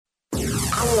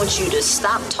I want you to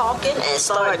stop talking and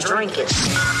start drinking.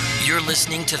 You're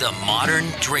listening to The Modern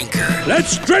Drinker.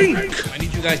 Let's drink! I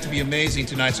need you guys to be amazing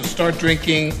tonight, so start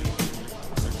drinking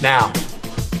now.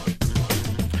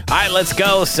 All right, let's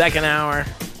go. Second hour.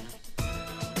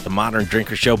 The Modern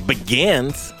Drinker Show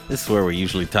begins. This is where we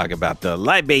usually talk about the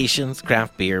libations,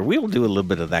 craft beer. We will do a little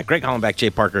bit of that. Greg Hollenbach, Jay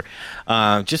Parker,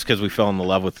 just because we fell in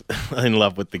love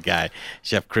with the guy,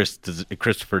 Chef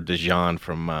Christopher DeJean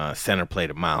from Center Plate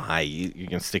at Mile High. You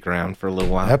can stick around for a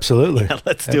little while? Absolutely. Yeah,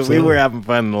 let's do it. We were having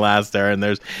fun in the last hour, and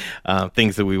there's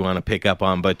things that we want to pick up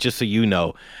on. But just so you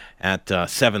know, at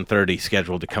 7:30,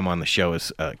 scheduled to come on the show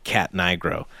is Kat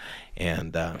Nigro.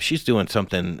 And she's doing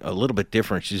something a little bit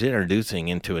different. She's introducing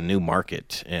into a new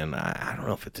market. And I don't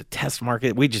know if it's a test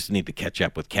market. We just need to catch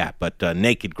up with Kat. But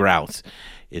Naked Grouse,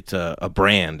 it's a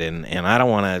brand. And I don't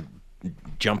want to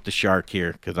jump the shark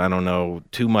here because I don't know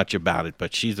too much about it.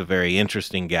 But she's a very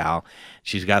interesting gal.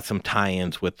 She's got some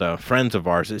tie-ins with friends of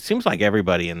ours. It seems like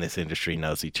everybody in this industry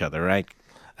knows each other, right?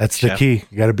 That's Chef? The key.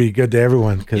 You got to be good to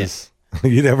everyone because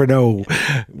you never know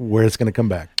where it's going to come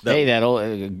back. Hey, that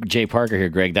old Jay Parker here,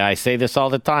 Greg. I say this all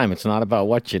the time. It's not about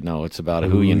what you know. It's about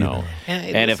who you know.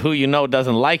 And if who you know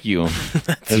doesn't like you,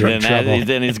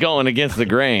 then he's going against the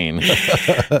grain.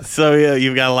 So, yeah,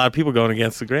 you've got a lot of people going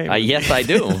against the grain. Yes, I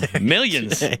do.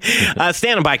 Millions.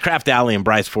 Standing by Craft Alley and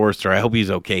Bryce Forester. I hope he's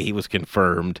okay. He was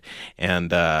confirmed. And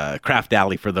Craft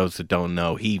Alley, for those that don't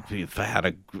know, he had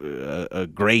a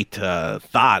great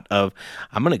thought of,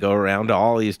 I'm going to go around to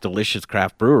all these delicious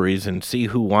craft breweries and see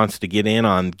who wants to get in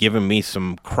on giving me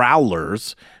some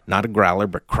crowlers, not a growler,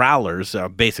 but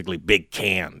crowlers, basically big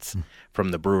cans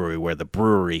from the brewery, where the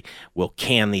brewery will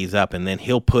can these up, and then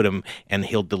he'll put them and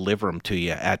he'll deliver them to you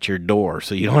at your door.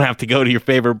 So you don't have to go to your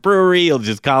favorite brewery. You'll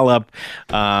just call up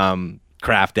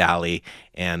Craft Alley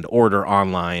and order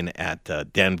online at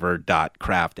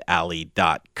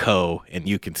denver.craftalley.co, and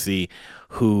you can see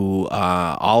who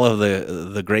all of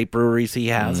the great breweries he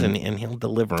has, and he'll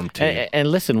deliver them to you. And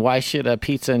listen, why should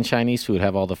pizza and Chinese food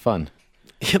have all the fun?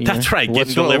 Yeah, that's right.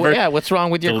 Getting delivered. Yeah, what's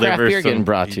wrong with your craft beer getting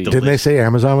brought to you? Didn't they say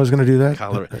Amazon was going to do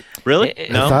that? Really?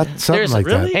 No. I thought something like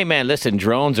that. Hey, man, listen,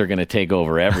 drones are going to take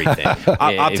over everything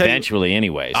eventually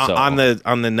anyway. So. On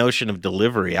the notion of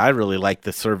delivery, I really like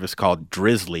the service called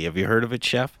Drizzly. Have you heard of it,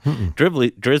 Chef?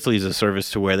 Drizzly is a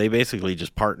service to where they basically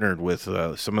just partnered with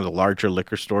some of the larger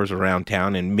liquor stores around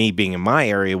town, and me being in my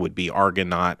area would be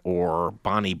Argonaut or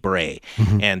Bonnie Bray.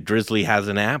 And Drizzly has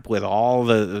an app with all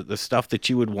the stuff that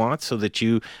you would want, so that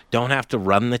you don't have to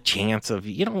run the chance of,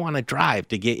 you don't want to drive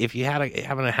to get, if you having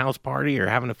a house party or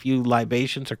having a few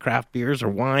libations or craft beers or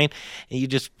wine, and you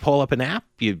just pull up an app,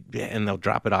 and they'll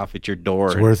drop it off at your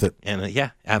door. It's worth it. And yeah,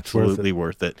 absolutely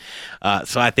worth it.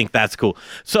 So I think that's cool.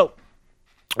 So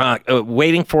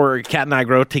waiting for Kat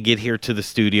Nigro to get here to the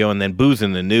studio, and then booze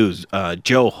in the news.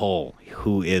 Joe Hull,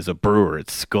 who is a brewer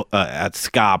at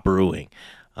Ska Brewing.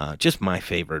 Just my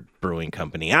favorite brewing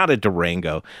company out of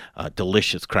Durango,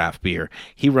 delicious craft beer.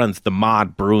 He runs the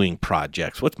Mod Brewing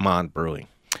projects. What's Mod Brewing?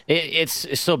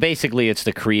 It's so basically it's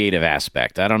the creative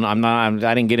aspect. I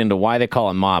didn't get into why they call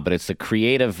it mod, but it's the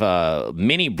creative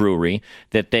mini brewery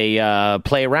that they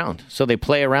play around. So they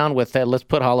play around with that. Let's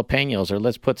put jalapenos or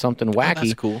let's put something wacky.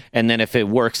 That's cool. And then if it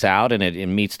works out and it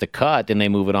meets the cut, then they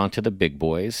move it on to the big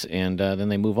boys, and then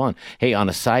they move on. Hey, on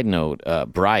a side note,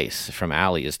 Bryce from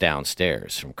Alley is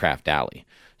downstairs from Craft Alley.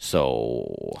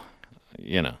 So.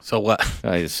 So what?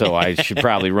 So I should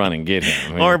probably run and get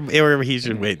him, or he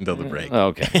should wait until the break.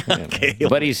 Okay, okay.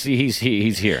 But he's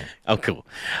here. Oh, cool.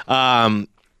 I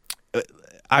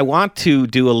want to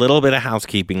do a little bit of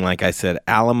housekeeping. Like I said,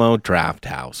 Alamo Draft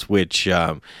House, which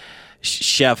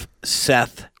Chef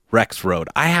Seth Rexroad.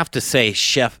 I have to say,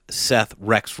 Chef Seth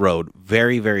Rexroad,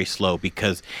 very, very slow,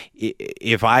 because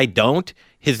if I don't,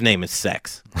 his name is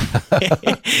Sex.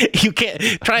 You can't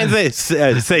try and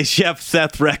say Chef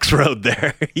Seth Rexroad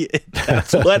there.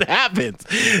 That's what happens.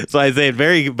 So I say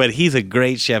it but he's a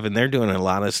great chef, and they're doing a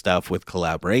lot of stuff with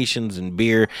collaborations and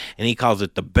beer, and he calls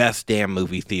it the best damn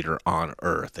movie theater on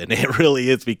earth. And it really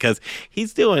is, because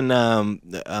he's doing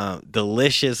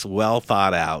delicious, well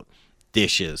thought out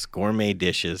dishes, gourmet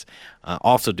dishes,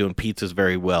 also doing pizzas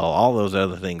very well, all those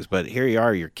other things. But here you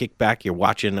are, you're kicked back, you're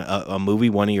watching a movie,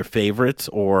 one of your favorites,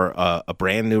 or a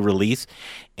brand new release,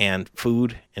 and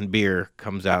food and beer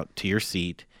comes out to your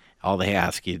seat. All they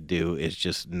ask you to do is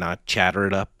just not chatter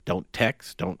it up. Don't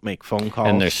text. Don't make phone calls.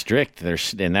 And they're strict.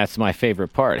 And that's my favorite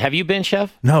part. Have you been,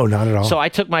 Chef? No, not at all. So I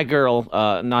took my girl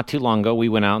not too long ago. We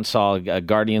went out and saw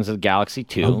Guardians of the Galaxy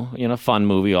 2, fun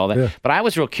movie, all that. Yeah. But I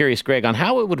was real curious, Greg, on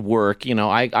how it would work.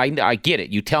 I get it.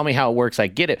 You tell me how it works. I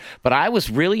get it. But I was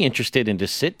really interested in to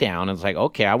sit down and it's like,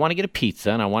 okay, I want to get a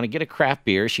pizza and I want to get a craft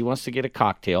beer. She wants to get a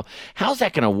cocktail. How's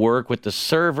that going to work with the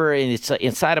server? And it's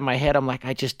inside of my head. I'm like,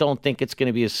 I just don't think it's going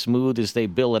to be as smooth as they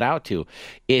bill it out to.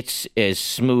 It's as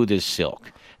smooth as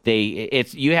silk.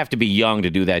 You have to be young to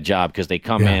do that job because they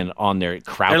come in on their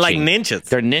crouching. They're like ninjas.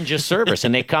 They're ninja servers,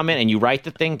 and they come in and you write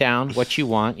the thing down, what you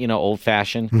want, old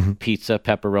fashioned pizza,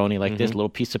 pepperoni, like this little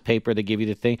piece of paper. They give you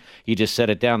the thing. You just set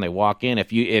it down. They walk in.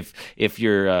 If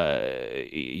you're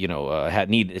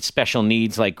need special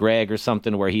needs like Greg or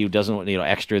something where he doesn't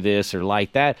extra this or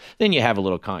like that, then you have a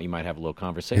little you might have a little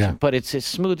conversation. Yeah. But it's as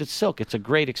smooth as silk. It's a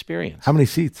great experience. How many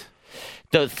seats?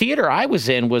 The theater I was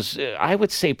in was, I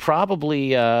would say,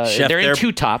 probably Chef, they're in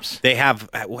two tops. They have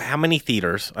how many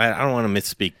theaters? I don't want to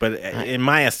misspeak, but in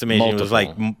my estimation, it was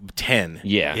like 10.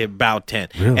 Yeah, about 10.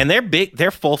 Really? And they're big.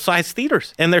 They're full size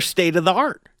theaters, and they're state of the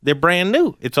art. They're brand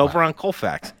new. It's over on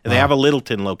Colfax. And they have a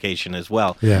Littleton location as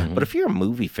well. Yeah. But if you're a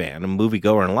movie fan, a movie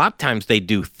goer, and a lot of times they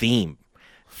do themed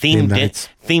nights.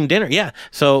 themed dinner. Yeah.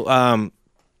 So.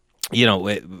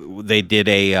 They did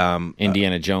a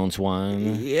Indiana Jones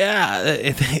one.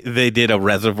 Yeah, they did a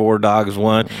Reservoir Dogs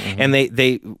one, and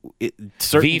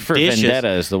certain V for dishes,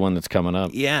 Vendetta is the one that's coming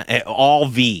up. Yeah, all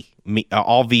V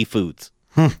foods.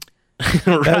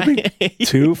 That'd be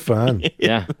too fun.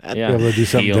 Yeah. Be able to do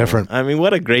something different. I mean,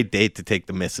 what a great date to take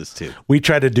the missus to. We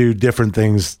try to do different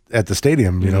things at the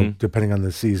stadium, depending on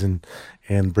the season,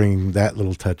 and bring that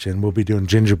little touch in. We'll be doing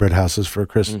gingerbread houses for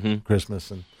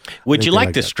Christmas. And would you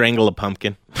like to that. strangle a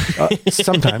pumpkin?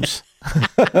 Sometimes.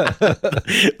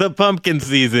 The pumpkin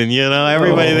season,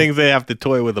 everybody thinks they have to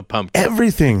toy with a pumpkin.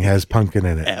 Everything has pumpkin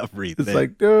in it. Everything. It's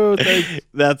like, dude.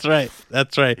 That's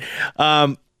right.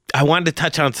 I wanted to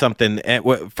touch on something.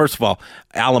 First of all,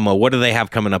 Alamo, what do they have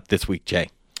coming up this week, Jay?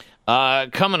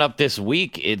 Coming up this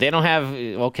week, they don't have,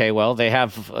 they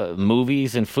have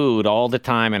movies and food all the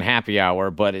time and happy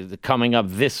hour, but coming up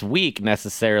this week,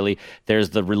 necessarily,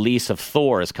 there's the release of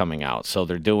Thor is coming out. So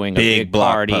they're doing a big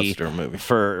party movie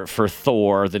for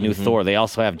Thor, the new Thor. They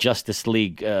also have Justice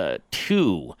League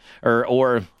 2,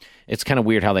 or it's kind of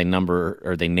weird how they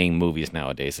name movies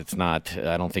nowadays. It's not,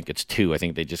 I don't think it's 2. I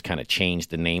think they just kind of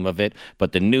changed the name of it.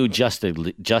 But the new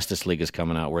Justice League is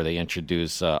coming out where they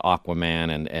introduce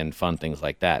Aquaman and fun things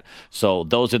like that. So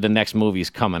those are the next movies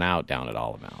coming out down at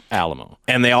Alamo.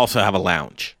 And they also have a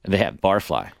lounge. They have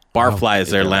Barfly. Barfly is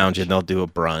their lounge, and they'll do a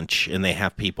brunch. And they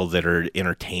have people that are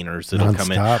entertainers that'll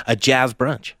come in. A jazz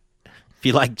brunch. If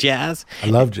you like jazz.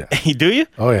 I love jazz. Do you?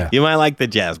 Oh, yeah. You might like the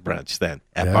jazz brunch then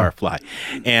at Barfly.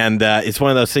 And it's one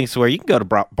of those things where you can go to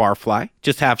Barfly,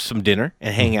 just have some dinner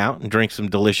and hang out and drink some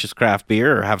delicious craft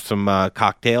beer or have some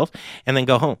cocktails and then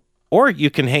go home. Or you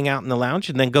can hang out in the lounge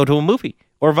and then go to a movie.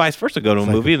 Or vice versa, go to a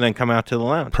movie and then come out to the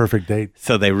lounge. Perfect date.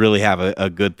 So they really have a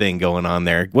good thing going on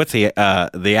there. What's the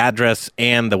address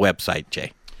and the website,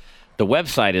 Jay? The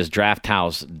website is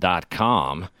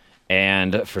drafthouse.com.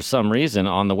 And for some reason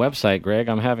on the website, Greg,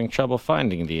 I'm having trouble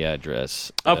finding the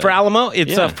address. For Alamo,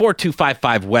 it's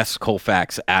 4255 West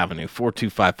Colfax Avenue.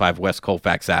 4255 West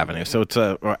Colfax Avenue. So it's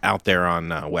out there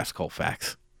on West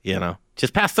Colfax,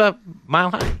 just past the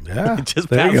Mile High. Yeah, just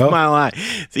past the Mile High.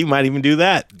 So you might even do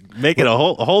that. Make it a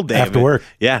whole day. After work.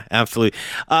 Yeah, absolutely.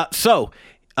 So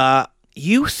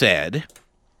you said,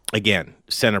 again,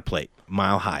 center plate,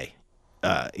 Mile High,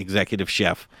 executive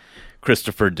chef,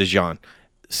 Christopher DeJean.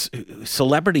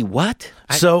 Celebrity what?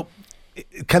 So,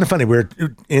 kind of funny. We're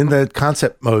in the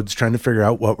concept modes trying to figure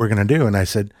out what we're going to do. And I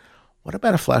said, what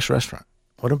about a flash restaurant?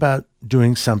 What about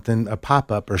doing something, a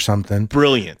pop-up or something?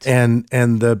 Brilliant. And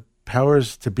the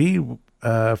powers to be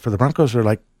for the Broncos are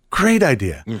like, great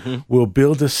idea. Mm-hmm. We'll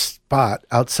build a spot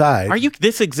outside.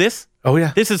 This exists? Oh,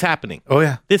 yeah. This is happening. Oh,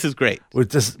 yeah. This is great.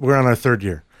 We're on our third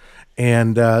year.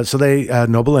 And so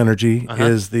Noble Energy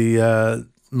is the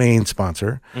main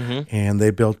sponsor, and they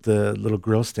built the little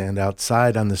grill stand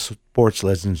outside on the Sports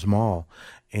Legends Mall.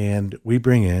 And we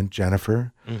bring in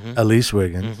Jennifer, Elise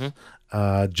Wiggins,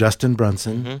 Justin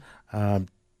Brunson,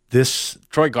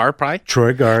 Troy Gard, probably?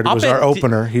 Troy Gard was our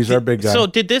opener. He's our big guy. So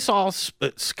did this all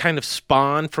kind of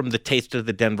spawn from the Taste of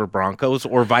the Denver Broncos,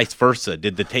 or vice versa?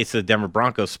 Did the Taste of the Denver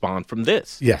Broncos spawn from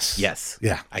this? Yes.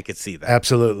 Yeah. I could see that.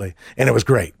 Absolutely. And it was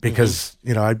great because,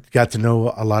 I got to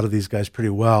know a lot of these guys pretty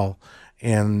well.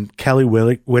 And Kelly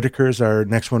Whitaker is our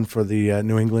next one for the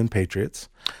New England Patriots.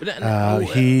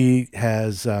 He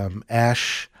has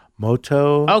Ash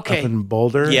Moto Okay. up in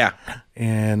Boulder. Yeah.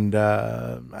 And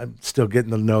I'm still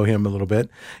getting to know him a little bit.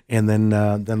 And then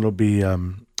it'll be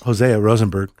Hosea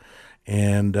Rosenberg.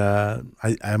 And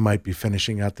I might be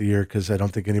finishing out the year because I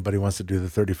don't think anybody wants to do the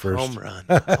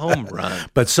 31st. Home run.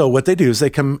 But so what they do is they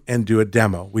come and do a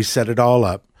demo. We set it all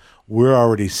up. We're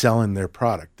already selling their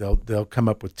product. They'll come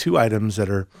up with 2 items that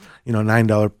are,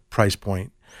 $9 price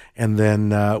point, and then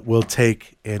we'll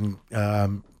take and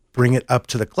bring it up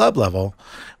to the club level,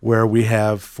 where we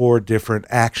have 4 different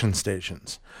action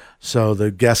stations. So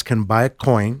the guests can buy a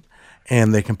coin,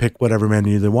 and they can pick whatever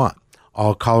menu they want.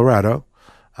 All Colorado,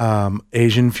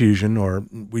 Asian fusion, or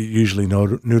we usually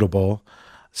know Noodle Bowl.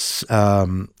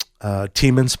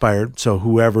 Team inspired, so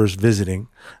whoever's visiting,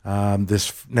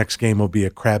 this next game will be a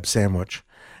crab sandwich,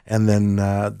 and then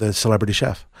the celebrity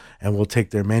chef, and we'll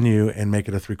take their menu and make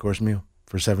it a 3-course meal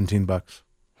for $17.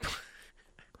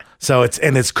 So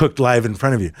it's cooked live in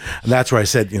front of you, and that's where I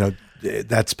said,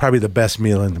 that's probably the best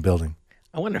meal in the building.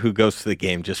 I wonder who goes to the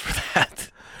game just for that.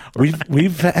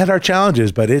 We've had our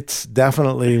challenges, but it's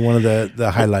definitely one of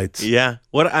the highlights. Yeah.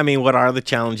 What are the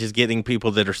challenges getting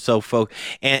people that are so focused?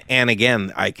 And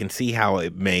again, I can see how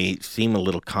it may seem a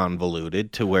little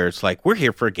convoluted to where it's like, we're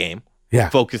here for a game. Yeah.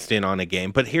 Focused in on a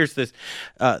game. But here's this,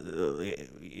 side,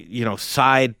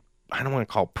 I don't want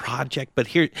to call it project, but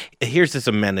here's this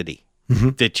amenity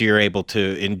that you're able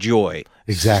to enjoy.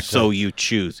 Exactly. So you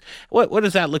choose. What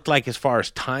does that look like as far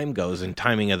as time goes and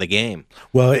timing of the game?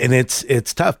 Well, and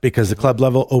it's tough because the club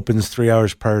level opens 3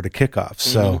 hours prior to kickoff.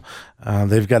 So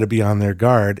they've got to be on their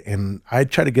guard. And I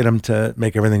try to get them to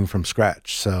make everything from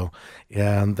scratch. So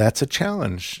that's a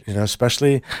challenge,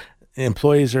 especially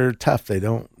employees are tough. They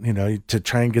don't, to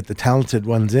try and get the talented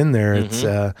ones in there, it's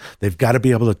they've got to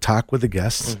be able to talk with the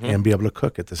guests and be able to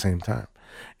cook at the same time.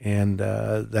 And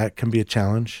that can be a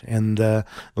challenge. And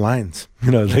lines,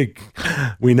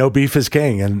 we know beef is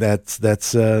king, and that's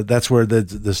where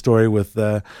the story with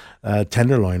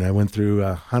tenderloin. I went through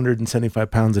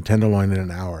 175 pounds of tenderloin in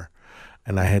an hour,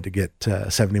 and I had to get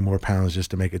 70 more pounds just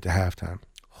to make it to halftime.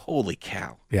 Holy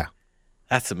cow! Yeah,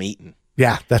 that's some eating.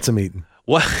 Yeah, that's some eating.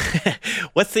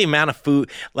 What's the amount of food?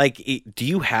 Like, do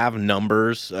you have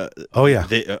numbers?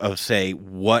 Of say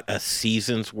what a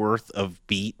season's worth of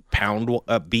beef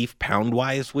pound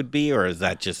wise would be, or is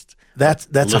that just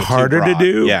that's harder to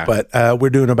do? Yeah. But we're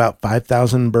doing about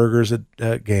 5,000 burgers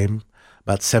a game,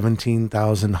 about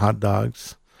 17,000 hot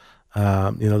dogs.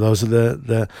 Those are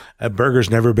the burgers.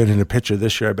 Never been in a picture.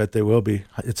 This year, I bet they will be.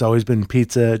 It's always been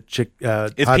pizza, is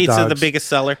hot pizza dogs. the biggest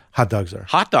seller? Hot dogs are.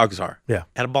 Hot dogs are. Yeah.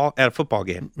 At a football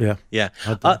game. Yeah.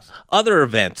 Hot dogs. Other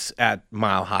events at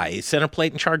Mile High. Is Center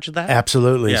Plate in charge of that?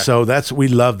 Absolutely. Yeah. So we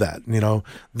love that.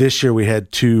 This year we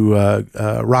had 2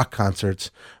 rock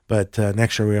concerts, but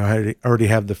next year we already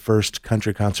have the first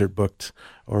country concert booked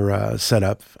or set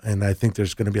up, and I think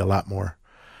there's going to be a lot more,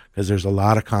 because there's a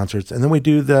lot of concerts. And then we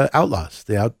do the Outlaws,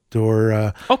 the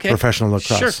outdoor professional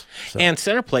lacrosse. Sure. So. And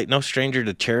Center Plate, no stranger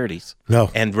to charities. No.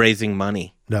 And raising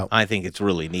money. No. I think it's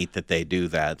really neat that they do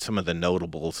that. Some of the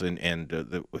notables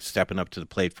and stepping up to the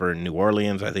plate for New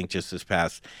Orleans, I think just this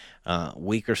past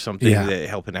week or something, they're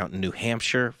helping out in New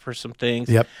Hampshire for some things.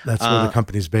 Yep, that's where the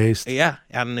company's based. Yeah,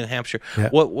 out in New Hampshire. Yeah.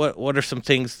 What are some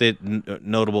things that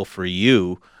notable for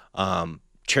you,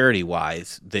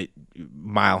 charity-wise, that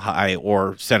Mile High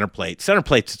or Center Plate? Center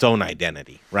Plate's its own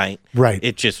identity, right? Right.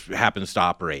 It just happens to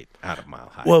operate out of Mile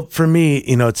High. Well, for me,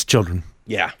 it's children.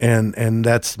 Yeah. And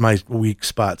that's my weak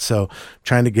spot. So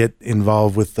trying to get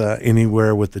involved with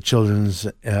anywhere with the children's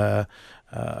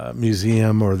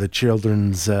museum or the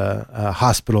children's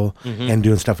hospital and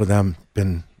doing stuff with them,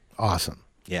 been awesome.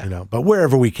 Yeah. But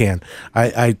wherever we can,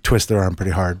 I twist their arm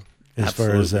pretty hard as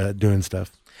Absolutely. far as doing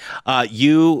stuff.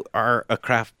 You are a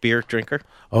craft beer drinker.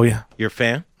 Oh, yeah. You're a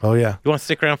fan? Oh, yeah. You want to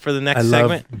stick around for the next I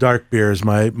segment? love dark beer is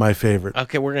my favorite.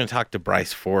 Okay, we're going to talk to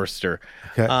Bryce Forester.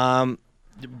 Okay.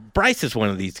 Bryce is one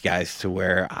of these guys to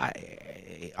where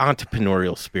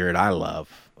entrepreneurial spirit I love,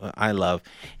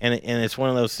 and it's one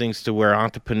of those things to where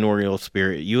entrepreneurial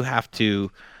spirit, you have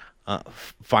to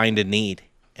find a need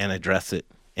and address it,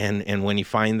 and when you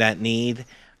find that need,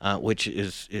 which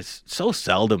is so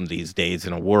seldom these days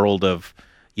in a world of,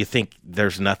 you think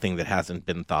there's nothing that hasn't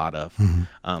been thought of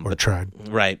Or tried.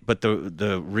 right, but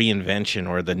the reinvention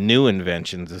or the new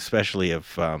inventions, especially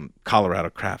of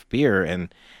Colorado craft beer,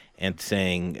 and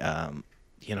saying,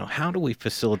 how do we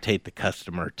facilitate the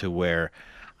customer to where,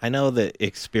 I know the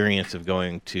experience of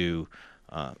going to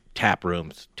tap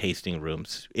rooms, tasting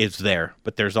rooms is there,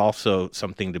 but there's also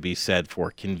something to be said for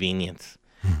convenience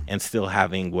and still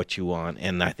having what you want.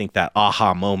 And I think that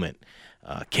aha moment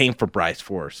came for Bryce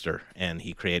Forester, and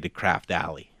he created Craft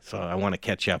Alley. So I want to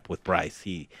catch up with Bryce.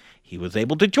 He was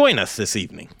able to join us this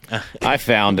evening. I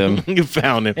found him. You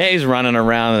found him. Hey, he's running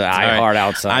around the iHeart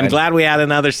outside. I'm glad we had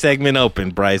another segment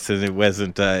open, Bryce, and it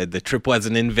wasn't the trip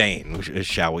wasn't in vain,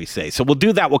 shall we say. So we'll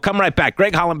do that. We'll come right back.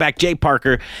 Greg Hollenbach, Jay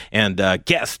Parker, and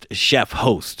guest chef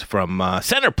host from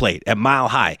Center Plate at Mile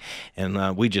High.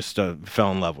 And we just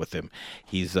fell in love with him.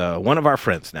 He's one of our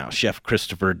friends now, Chef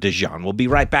Christopher Dijon. We'll be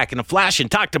right back in a flash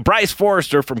and talk to Bryce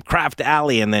Forester from Craft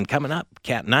Alley. And then coming up,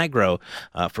 Kat Nigro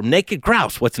from Naked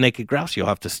Grouse. What's Naked Grouse? You'll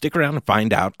have to stick around and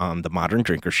find out on the Modern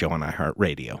Drinker Show on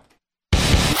iHeartRadio.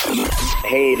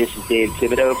 Hey, this is Dave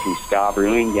Thibodeau from Ska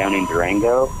Brewing down in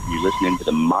Durango. You're listening to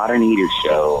the Modern Eater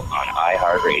Show on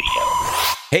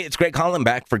iHeartRadio. Hey, it's Greg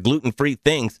Hollenbach for Gluten-Free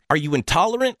Things. Are you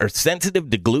intolerant or sensitive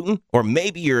to gluten? Or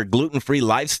maybe you're a gluten-free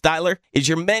lifestyler? Is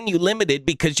your menu limited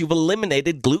because you've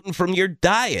eliminated gluten from your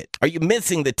diet? Are you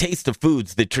missing the taste of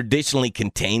foods that traditionally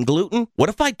contain gluten? What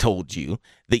if I told you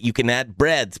that you can add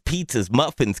breads, pizzas,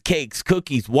 muffins, cakes,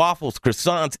 cookies, waffles,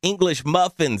 croissants, English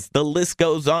muffins, the list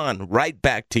goes on, right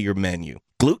back to your menu?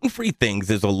 Gluten-Free Things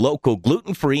is a local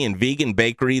gluten-free and vegan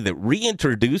bakery that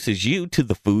reintroduces you to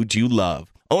the foods you love.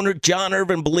 Owner John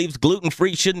Irvin believes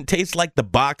gluten-free shouldn't taste like the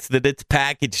box that it's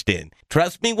packaged in.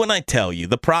 Trust me when I tell you,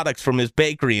 the products from his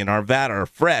bakery in Arvada are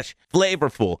fresh,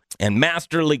 flavorful, and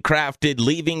masterly crafted,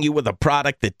 leaving you with a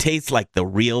product that tastes like the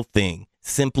real thing.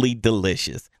 Simply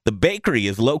delicious. The bakery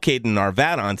is located in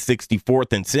Arvada on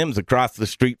 64th and Sims across the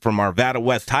street from Arvada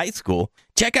West High School.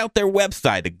 Check out their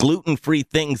website at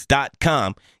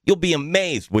glutenfreethings.com. You'll be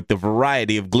amazed with the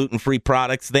variety of gluten-free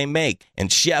products they make.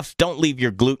 And chefs, don't leave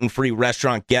your gluten-free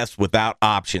restaurant guests without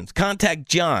options. Contact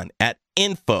John at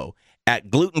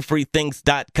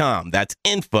info@glutenfreethings.com. That's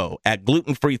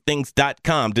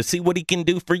info@glutenfreethings.com to see what he can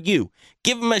do for you.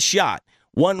 Give him a shot.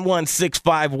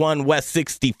 11651 West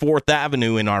 64th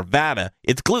Avenue in Arvada.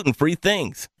 It's Gluten-Free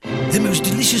Things. The most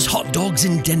delicious hot dogs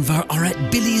in Denver are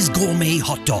at Billy's Gourmet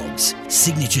Hot Dogs.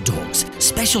 Signature dogs,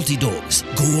 specialty dogs,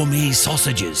 gourmet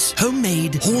sausages,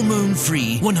 homemade,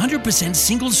 hormone-free, 100%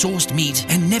 single-sourced meat,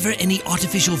 and never any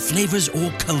artificial flavors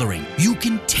or coloring. You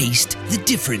can taste the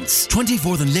difference.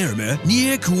 24th and Larimer,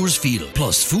 near Coors Field.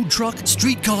 Plus food truck,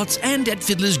 street carts, and at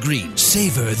Fiddler's Green.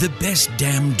 Savor the best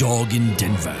damn dog in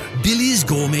Denver.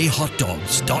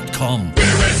 Billy'sGourmetHotDogs.com. Beer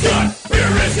is good!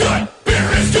 Beer is good! Beer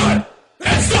is good!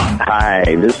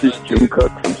 Hi, this is Jim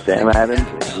Cook from Sam Adams,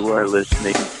 and you are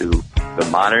listening to The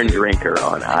Modern Drinker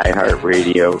on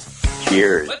iHeartRadio.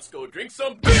 Cheers. Let's go drink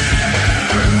some beer!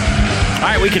 All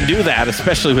right, we can do that,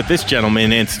 especially with this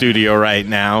gentleman in studio right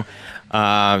now.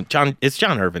 John, it's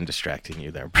John Irvin distracting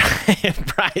you there,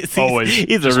 Bryce. Always.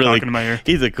 He's a just really, talking to my ear.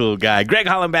 he's a cool guy. Greg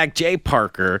Hollenbach, Jay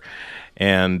Parker,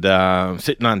 and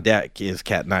sitting on deck is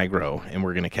Kat Nigro, and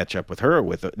we're going to catch up with her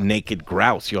with Naked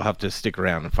Grouse. You'll have to stick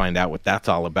around and find out what that's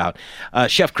all about.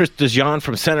 Chef Chris Dijon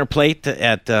from Center Plate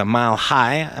at Mile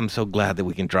High. I'm so glad that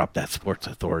we can drop that Sports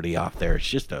Authority off there. It's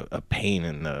just a pain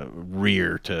in the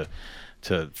rear to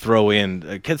throw in,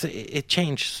 because it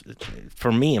changed,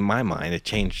 for me in my mind, it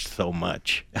changed so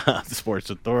much.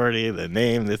 Sports Authority, the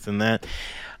name, this and that.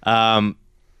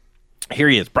 Here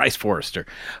he is, Bryce Forester.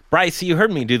 Bryce, you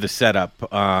heard me do the setup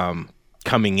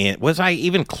coming in. Was I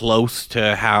even close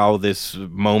to how this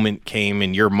moment came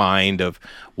in your mind of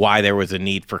why there was a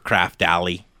need for Craft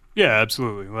Alley? Yeah,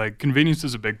 absolutely. Like, convenience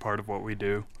is a big part of what we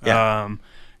do. Yeah.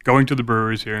 Going to the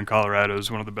breweries here in Colorado is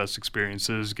one of the best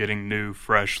experiences, getting new,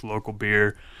 fresh, local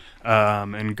beer,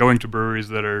 and going to breweries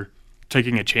that are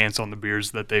taking a chance on the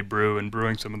beers that they brew and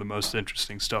brewing some of the most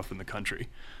interesting stuff in the country.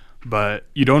 But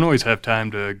you don't always have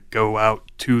time to go out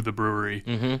to the brewery.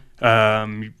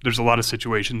 Mm-hmm. There's a lot of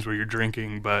situations where you're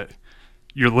drinking, but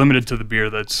you're limited to the beer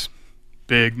that's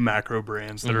big macro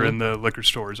brands that are in the liquor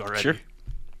stores already. Sure.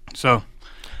 So...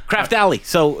 Craft Alley.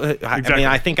 So, Exactly. I mean,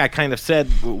 I think I kind of said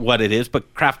what it is,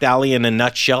 but Craft Alley in a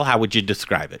nutshell, how would you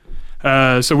describe it?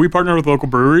 So we partner with local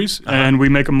breweries, and we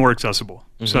make them more accessible.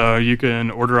 Mm-hmm. So you can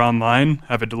order online,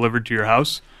 have it delivered to your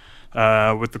house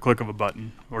with the click of a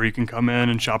button. Or you can come in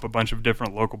and shop a bunch of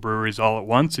different local breweries all at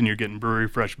once, and you're getting brewery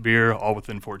fresh beer all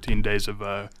within 14 days of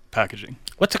packaging.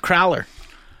 What's a crowler?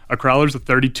 A crowler's a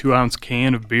 32-ounce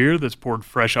can of beer that's poured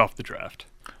fresh off the draft.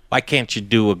 Why can't you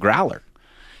do a growler?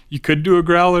 You could do a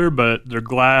growler, but they're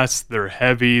glass, they're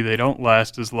heavy, they don't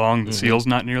last as long, the seal's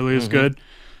not nearly as good.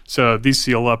 So these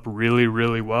seal up really,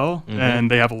 really well, and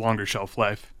they have a longer shelf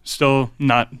life. Still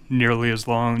not nearly as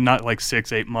long, not like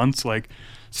 6-8 months like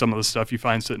some of the stuff you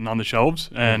find sitting on the shelves,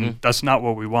 and that's not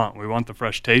what we want. We want the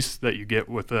fresh taste that you get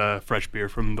with fresh beer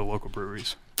from the local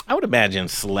breweries. I would imagine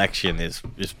selection is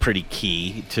pretty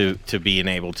key to being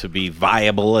able to be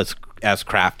viable as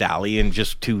Craft Alley and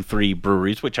just 2-3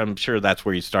 breweries, which I'm sure that's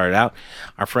where you started out.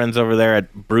 Our friends over there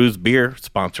at Brews Beer,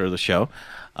 sponsor of the show,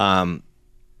 Ryan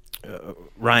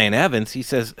Evans, he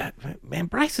says, man,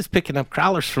 Bryce is picking up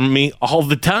crowlers from me all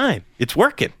the time. It's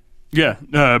working.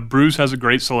 Yeah, Brews has a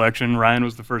great selection. Ryan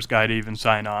was the first guy to even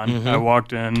sign on. I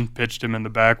walked in, pitched him in the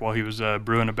back while he was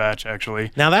brewing a batch, actually.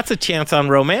 Now, that's a chance on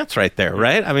romance right there,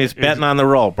 right? I mean, it's betting on the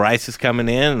roll. Bryce is coming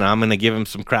in, and I'm going to give him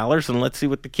some crowlers, and let's see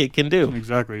what the kid can do.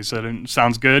 Exactly. He said,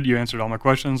 sounds good. You answered all my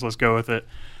questions. Let's go with it.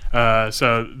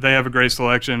 So they have a great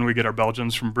selection. We get our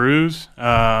Belgians from Brews,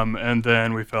 and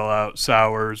then we fill out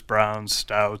sours, browns,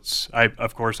 stouts,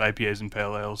 of course, IPAs and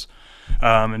pale ales.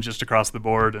 And just across the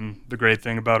board. And the great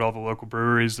thing about all the local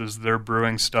breweries is they're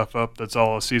brewing stuff up that's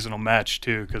all a seasonal match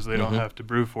too, because they don't have to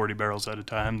brew 40 barrels at a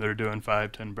time. They're doing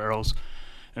 5-10 barrels.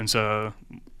 And so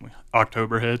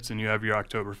October hits and you have your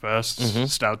Oktoberfests.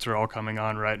 Stouts are all coming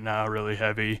on right now, really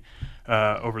heavy.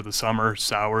 Over the summer,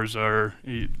 sours are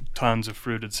tons of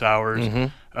fruited sours.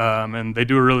 And they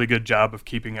do a really good job of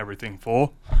keeping everything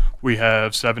full. We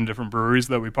have 7 different breweries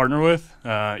that we partner with.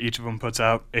 Each of them puts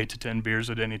out 8 to 10 beers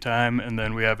at any time, and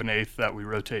then we have an 8th that we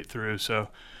rotate through, so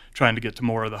trying to get to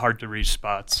more of the hard-to-reach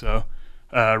spots. So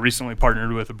recently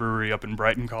partnered with a brewery up in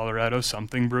Brighton, Colorado,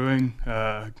 Something Brewing.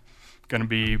 Going to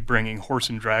be bringing Horse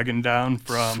and Dragon down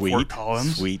from Fort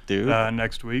Collins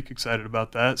next week. Excited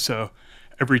about that. So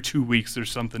every 2 weeks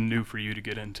there's something new for you to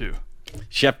get into.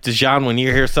 Chef Dijon, when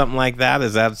you hear something like that,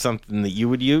 is that something that you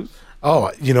would use?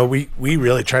 Oh, we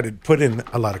really try to put in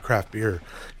a lot of craft beer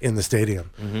in the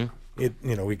stadium.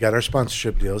 We got our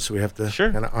sponsorship deals, so we have to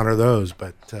kind of honor those.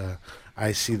 But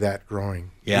I see that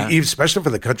growing. Yeah, especially for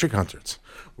the country concerts,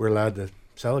 we're allowed to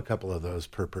sell a couple of those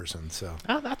per person. So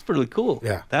that's really cool.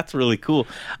 Yeah, that's really cool.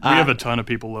 We have a ton of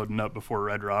people loading up before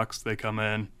Red Rocks. They come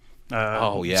in.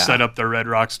 Set up their Red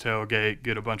Rocks tailgate,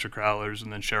 get a bunch of crowlers,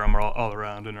 and then share them all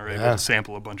around, and are able to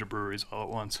sample a bunch of breweries all at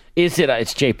once.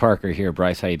 It's Jay Parker here,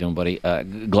 Bryce. How you doing, buddy?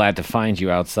 Glad to find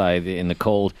you outside in the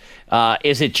cold.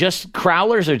 Is it just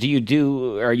crowlers,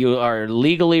 or are you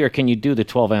legally, or can you do the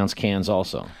 12-ounce cans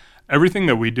also? Everything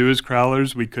that we do is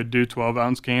crowlers. We could do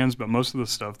 12-ounce cans, but most of the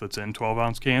stuff that's in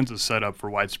 12-ounce cans is set up for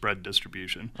widespread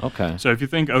distribution. Okay. So if you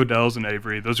think Odell's and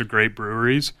Avery, those are great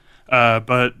breweries,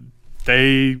 but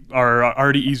they are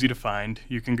already easy to find.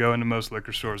 You can go into most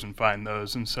liquor stores and find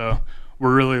those. And so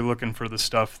we're really looking for the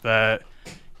stuff that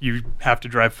you have to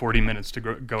drive 40 minutes to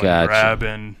go and grab,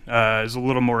 and is a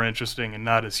little more interesting and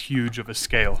not as huge of a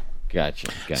scale.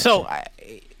 Gotcha. So,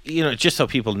 just so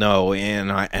people know,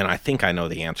 and I think I know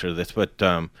the answer to this, but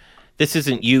this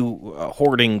isn't you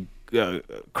hoarding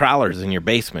crowlers in your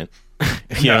basement.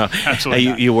 Absolutely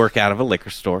not. You work out of a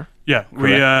liquor store. Yeah, correct?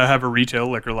 We have a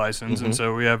retail liquor license, and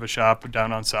so we have a shop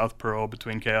down on South Pearl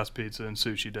between Chaos Pizza and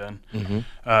Sushi Den.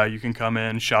 You can come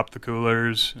in, shop the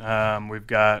coolers. We've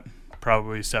got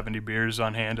probably 70 beers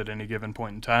on hand at any given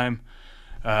point in time.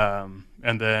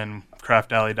 And then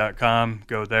craftalley.com,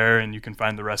 go there, and you can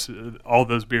find the rest of all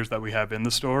those beers that we have in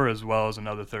the store, as well as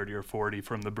another 30 or 40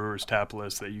 from the brewer's tap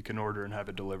list that you can order and have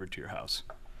it delivered to your house.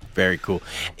 Very cool.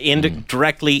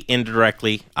 Directly,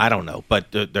 indirectly, I don't know,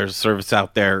 but there's a service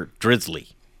out there, Drizzly,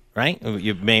 right?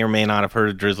 You may or may not have heard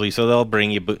of Drizzly, so they'll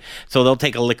bring you. So they'll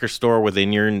take a liquor store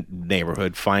within your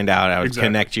neighborhood, find out how to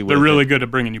connect you with. They're really good at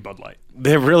bringing you Bud Light.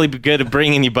 They're really good at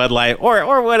bringing you Bud Light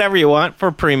or whatever you want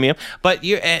for premium. But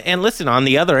and listen, on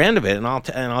the other end of it, and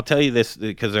I'll tell you this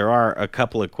because there are a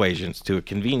couple equations to it.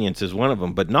 Convenience is one of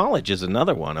them, but knowledge is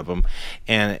another one of them.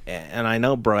 And I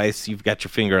know, Bryce, you've got your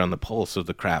finger on the pulse of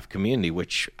the craft community,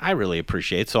 which I really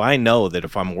appreciate. So I know that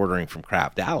if I'm ordering from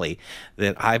Craft Alley,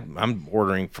 that I'm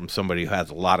ordering from somebody who has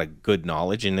a lot of good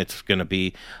knowledge, and it's going to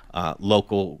be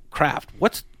local craft.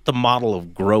 What's the model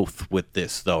of growth with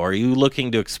this, though? Are you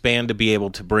looking to expand to be able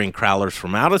to bring crowlers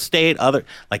from out of state,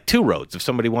 like Two Roads, if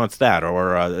somebody wants that,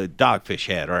 or Dogfish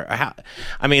Head,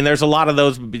 there's a lot of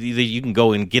those that you can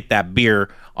go and get that beer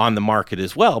on the market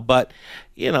as well. But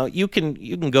you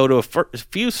can go to a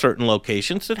few certain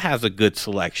locations that has a good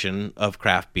selection of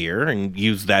craft beer and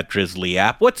use that Drizzly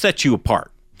app. What sets you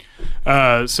apart?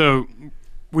 So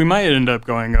we might end up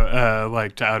going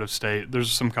to out of state.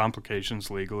 There's some complications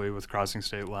legally with crossing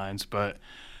state lines, but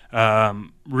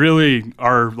really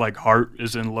our heart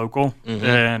is in local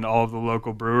and all of the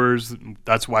local brewers.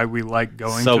 That's why we like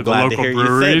going to the local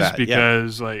breweries,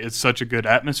 because it's such a good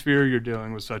atmosphere. You're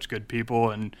dealing with such good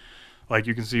people, and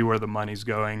you can see where the money's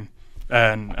going.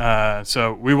 And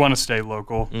so we want to stay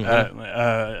local,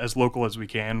 as local as we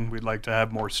can. We'd like to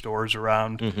have more stores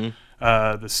around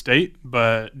the state,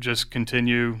 but just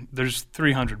continue. There's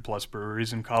 300 plus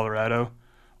breweries in Colorado.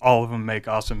 all of them make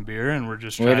awesome beer, and we're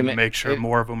just trying to make sure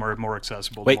more of them are more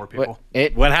accessible to more people.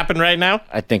 What happened right now?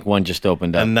 I think one just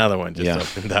opened up. Another one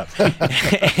just opened up.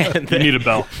 You need a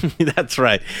bell. That's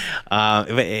right.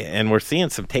 And we're seeing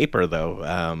some taper,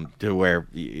 though, to where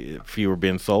fewer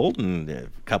being sold and a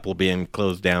couple being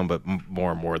closed down, but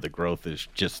more and more the growth is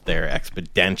just there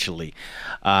exponentially.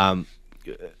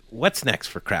 What's next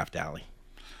for Craft Alley?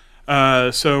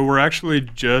 So we're actually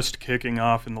just kicking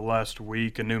off in the last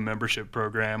week a new membership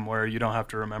program where you don't have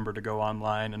to remember to go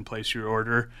online and place your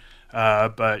order,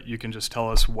 but you can just tell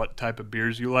us what type of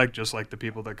beers you like, just like the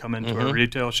people that come into our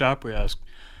retail shop. We ask,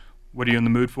 what are you in the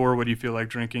mood for? What do you feel like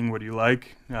drinking? What do you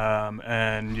like?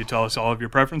 And you tell us all of your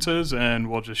preferences, and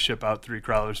we'll just ship out 3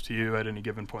 crowlers to you at any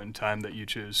given point in time that you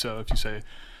choose. So if you say,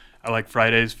 I like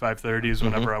Fridays, 5:30s,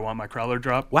 whenever I want my crowler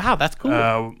drop. Wow, that's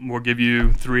cool. We'll give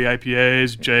you 3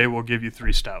 IPAs. Jay will give you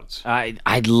 3 stouts.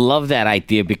 I love that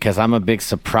idea because I'm a big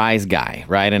surprise guy,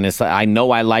 right? And it's I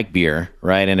know I like beer,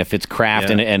 right? And if it's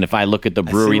craft and if I look at the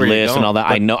brewery list and all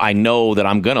that, I know that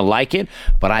I'm gonna like it.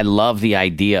 But I love the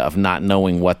idea of not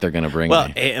knowing what they're gonna bring. Well,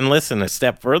 me. And listen, a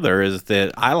step further is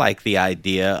that I like the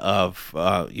idea of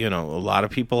a lot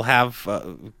of people have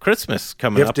Christmas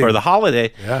coming up or the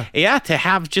holiday. Yeah, to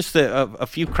have just a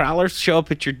few crowlers show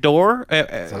up at your door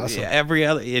awesome. every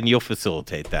other, and you'll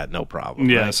facilitate that, no problem.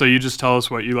 Yeah, right? so you just tell us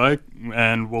what you like,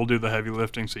 and we'll do the heavy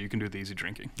lifting so you can do the easy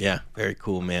drinking. Yeah, very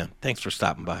cool, man. Thanks for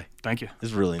stopping by. Thank you.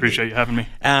 It's really appreciate you having me.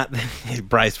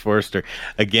 Bryce Forester,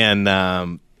 again,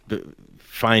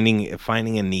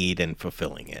 finding a need and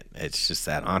fulfilling it. It's just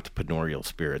that entrepreneurial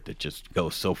spirit that just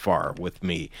goes so far with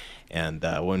me. And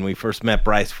when we first met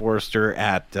Bryce Forester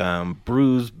at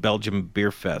Brews Belgium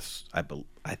Beer Fest,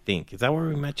 I think. Is that where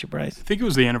we met you, Bryce? I think it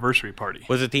was the anniversary party.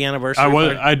 Was it the anniversary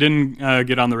party? I didn't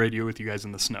get on the radio with you guys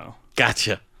in the snow.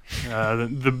 Gotcha.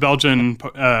 The Belgian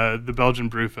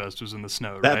Brew Fest was in the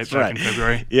snow, right? That's Back in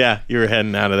February. Yeah, you were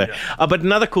heading out of there. Yeah. But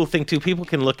another cool thing, too, people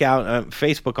can look out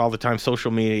Facebook all the time, social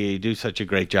media. You do such a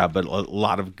great job, but a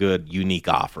lot of good, unique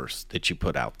offers that you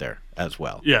put out there as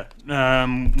well. Yeah.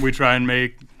 We try and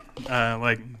make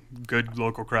good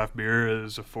local craft beer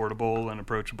as affordable and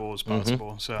approachable as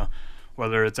possible. So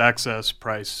whether it's access,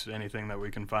 price, anything that we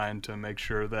can find to make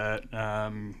sure that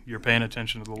you're paying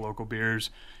attention to the local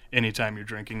beers anytime you're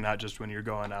drinking, not just when you're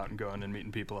going out and going and meeting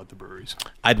people at the breweries.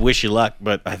 I'd wish you luck,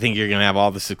 but I think you're going to have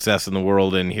all the success in the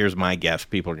world. And here's my guess: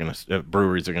 breweries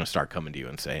are going to start coming to you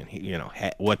and saying,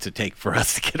 hey, what's it take for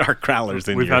us to get our crowlers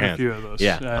in your hands? We've had a few of those.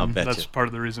 Yeah, I'll bet that's part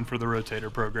of the reason for the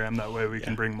rotator program. That way we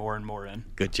can bring more and more in.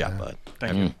 Good job, bud.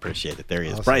 Thank you. Appreciate it. There he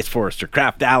is. Bryce Forester,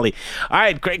 Craft Alley. All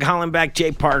right, Greg Hollenbeck,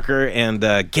 Jay Parker, and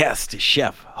guest,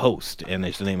 chef, host. And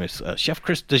his name is Chef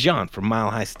Chris DeJean from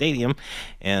Mile High Stadium.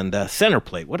 And Center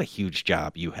Plate. What a huge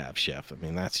job you have, Chef. I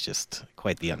mean, that's just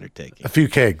quite the undertaking. A few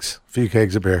kegs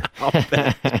of beer.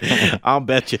 I'll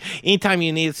bet you. Anytime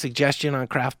you need a suggestion on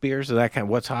craft beers or that kind of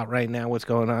what's hot right now, what's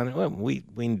going on, well, we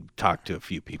talk to a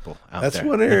few people out there. That's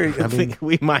one area. I think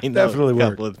we might know a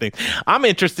couple of things. I'm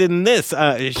interested in this.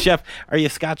 Chef, are you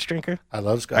a Scotch drinker? I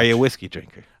love Scotch. Are you a whiskey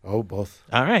drinker? Oh, both.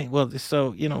 All right. Well,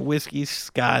 so, whiskey,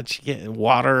 Scotch,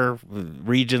 water,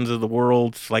 regions of the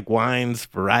world, like wines,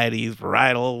 varieties,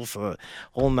 varietals,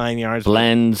 whole 9 yards.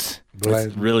 Blends.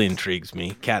 This really intrigues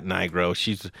me. Kat Nigro,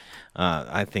 she's,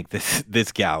 I think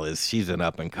this gal she's an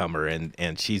up-and-comer,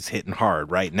 and she's hitting hard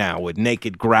right now with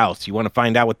Naked Grouse. You want to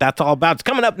find out what that's all about? It's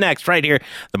coming up next right here,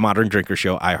 the Modern Drinker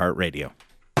Show, iHeartRadio.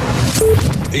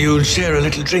 You'll share a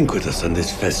little drink with us on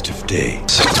this festive day.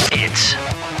 It's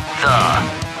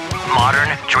the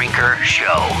Modern Drinker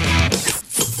Show.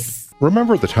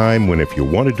 Remember the time when if you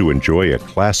wanted to enjoy a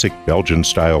classic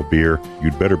Belgian-style beer,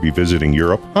 you'd better be visiting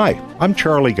Europe? Hi, I'm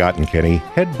Charlie Gottenkenny,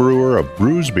 head brewer of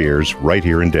Brews Beers right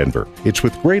here in Denver. It's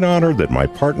with great honor that my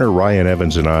partner Ryan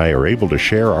Evans and I are able to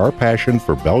share our passion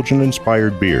for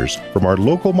Belgian-inspired beers from our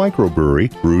local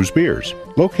microbrewery, Brews Beers.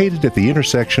 Located at the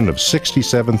intersection of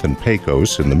 67th and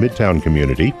Pecos in the Midtown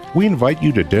community, we invite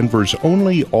you to Denver's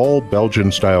only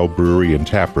all-Belgian-style brewery and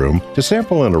taproom to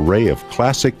sample an array of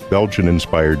classic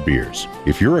Belgian-inspired beers.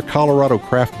 If you're a Colorado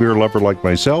craft beer lover like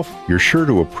myself, you're sure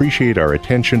to appreciate our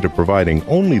attention to providing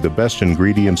only the best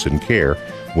ingredients and care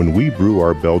when we brew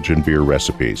our Belgian beer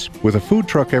recipes. With a food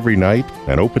truck every night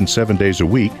and open 7 days a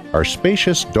week, our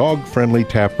spacious, dog-friendly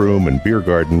taproom and beer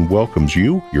garden welcomes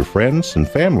you, your friends, and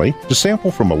family to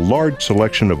sample from a large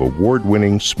selection of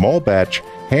award-winning, small-batch,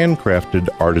 handcrafted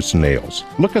artisan ales.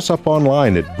 Look us up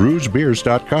online at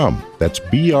brewsbeers.com. That's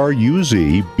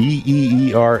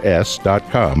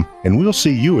BRUZBEERS.com, and we'll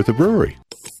see you at the brewery.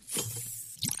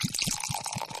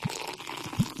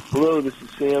 Hello, this is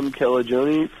Sam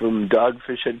Calagione from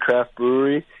Dogfish Head Craft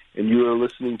Brewery and you are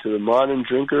listening to The Modern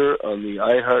Drinker on the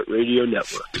iHeartRadio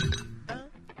network.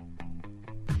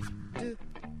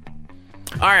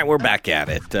 All right, we're back at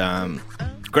it.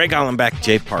 Greg Hollenbeck,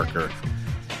 Jay Parker.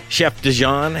 Chef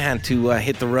DeJean had to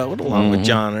hit the road along with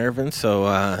John Irvin,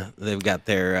 so they've got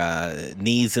their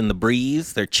knees in the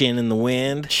breeze, their chin in the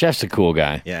wind. Chef's a cool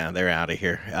guy. Yeah, they're out of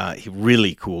here.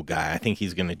 Really cool guy. I think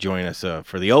he's going to join us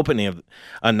for the opening of,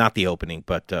 not the opening,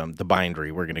 but the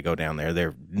bindery. We're going to go down there.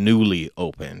 They're newly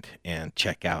opened, and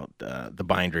check out the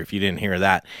bindery. If you didn't hear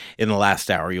that in the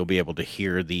last hour, you'll be able to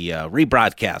hear the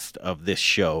rebroadcast of this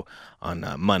show on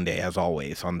Monday, as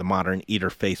always, on the Modern Eater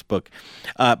Facebook.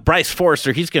 Bryce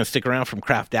Forester, he's going to stick around from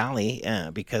Craft Alley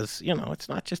because, it's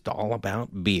not just all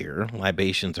about beer.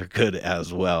 Libations are good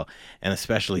as well, and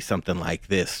especially something like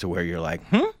this to where you're like,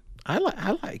 I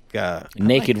like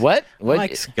Naked what? I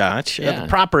like Scotch. The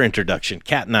proper introduction,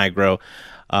 Kat Nigro.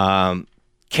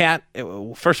 Kat,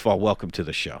 first of all, welcome to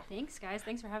the show. Thanks, guys.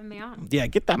 Thanks for having me on. Yeah,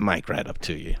 get that mic right up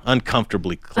to you.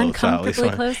 Uncomfortably close. Uncomfortably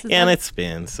close? And it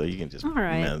spins, so you can just... All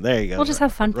right. There you go. We'll just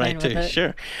have fun playing with it.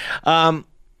 Sure.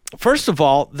 First of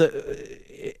all,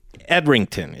 the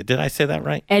Edrington. Did I say that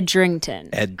right? Edrington.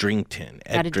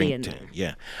 Got a D in there.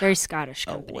 Yeah. Very Scottish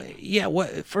company. Yeah.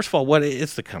 First of all, what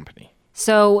is the company?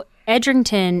 So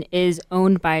Edrington is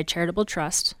owned by a charitable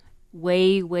trust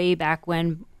way, way back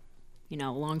when... a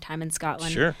long time in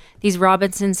Scotland. Sure. These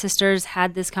Robinson sisters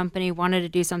had this company, wanted to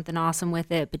do something awesome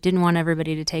with it, but didn't want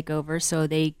everybody to take over. So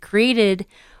they created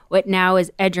what now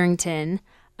is Edrington.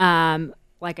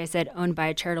 Like I said, owned by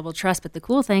a charitable trust. But the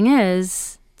cool thing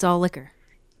is, it's all liquor.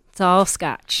 It's all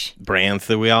Scotch. Brands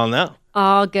that we all know.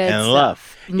 All good and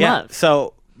stuff. Yeah. Love.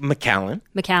 So Macallan,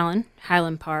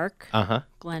 Highland Park.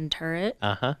 Glen Turret.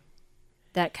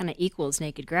 That kind of equals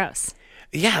Naked Grouse.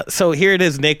 Yeah, so here it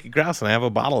is, Naked Grouse, and I have a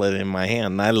bottle of it in my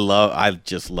hand. And I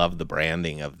just love the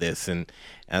branding of this. And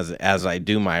as I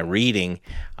do my reading,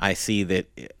 I see that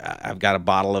I've got a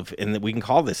bottle of, and we can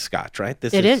call this Scotch, right?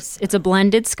 It is. It's a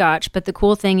blended Scotch, but the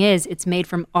cool thing is it's made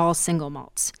from all single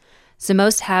malts. So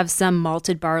most have some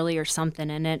malted barley or something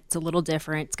in it. It's a little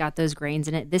different. It's got those grains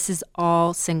in it. This is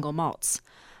all single malts.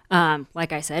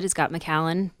 Like I said, it's got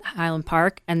Macallan, Highland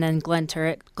Park, and then Glen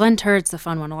Turret. Glen Turret's the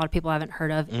fun one a lot of people haven't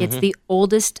heard of. It's the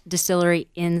oldest distillery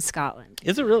in Scotland.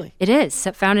 Is it really? It is.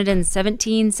 Founded in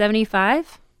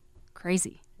 1775.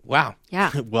 Crazy. Wow.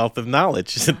 Yeah. Wealth of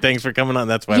knowledge. Thanks for coming on.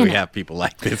 That's why we have people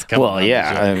like this coming on. Well,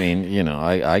 yeah. I mean,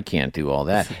 I can't do all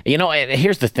that. And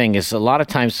here's the thing is a lot of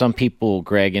times some people,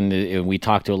 Greg, and we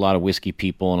talk to a lot of whiskey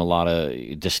people and a lot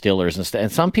of distillers and stuff,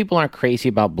 and some people aren't crazy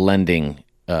about blending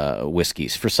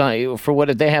whiskeys for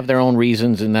what they have their own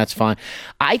reasons, and that's fine.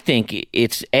 I think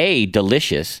it's A,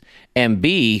 delicious, and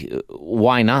B,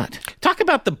 why not? Talk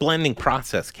about the blending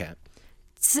process, Kat.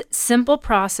 Simple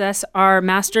process. Our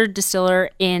master distiller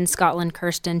in Scotland,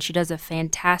 Kirsten, she does a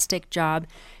fantastic job.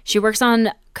 She works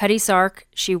on Cutty Sark.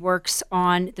 She works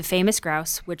on the famous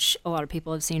grouse, which a lot of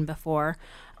people have seen before.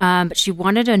 But she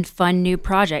wanted a fun new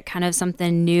project, kind of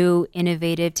something new,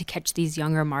 innovative to catch these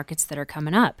younger markets that are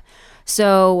coming up.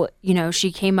 So,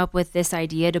 she came up with this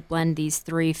idea to blend these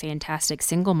three fantastic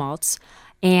single malts.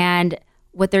 And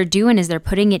what they're doing is they're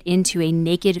putting it into a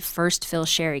naked first fill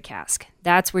sherry cask.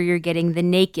 That's where you're getting the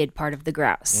naked part of the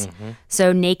grouse.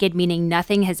 So naked meaning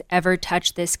nothing has ever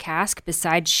touched this cask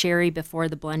besides sherry before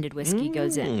the blended whiskey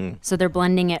goes in. So they're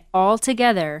blending it all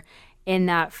together in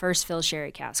that first fill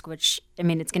sherry cask, which,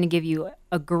 it's going to give you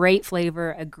a great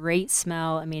flavor, a great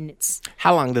smell. It's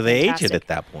How long do they fantastic. age it at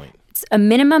that point? It's a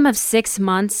minimum of 6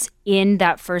 months in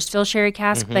that first fill sherry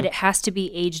cask, but it has to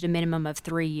be aged a minimum of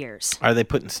 3 years. Are they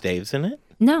putting staves in it?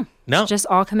 No. It's just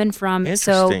all coming from.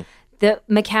 Interesting. So the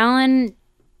Macallan,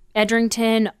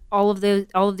 Edrington, all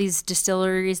of these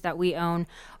distilleries that we own,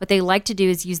 what they like to do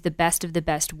is use the best of the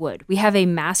best wood. We have a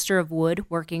master of wood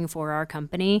working for our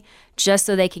company just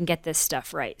so they can get this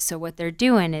stuff right. So what they're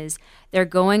doing is they're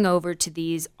going over to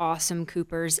these awesome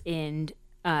coopers in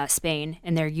Spain,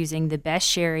 and they're using the best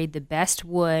sherry, the best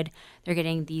wood. They're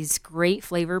getting these great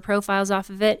flavor profiles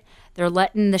off of it. They're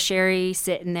letting the sherry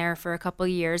sit in there for a couple of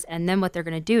years, and then what they're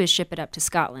going to do is ship it up to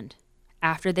Scotland.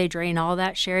 After they drain all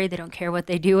that sherry, they don't care what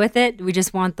they do with it. We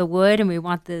just want the wood, and we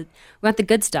want the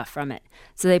good stuff from it.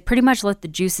 So they pretty much let the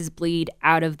juices bleed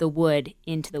out of the wood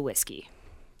into the whiskey.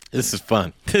 This is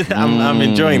fun. I'm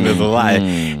enjoying this a lot.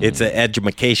 It's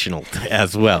educational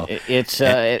as well. It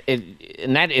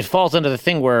falls into the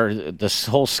thing where this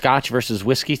whole Scotch versus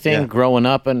whiskey thing growing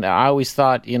up, and I always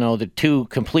thought, the two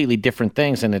completely different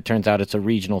things, and it turns out it's a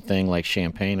regional thing like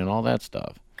champagne and all that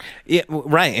stuff. Yeah,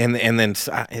 right. And then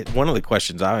one of the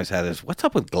questions I always had is, what's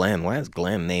up with Glen? Why is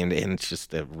Glen named? And it's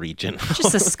just a region.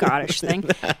 Just a Scottish thing.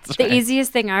 That's the right.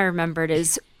 easiest thing I remembered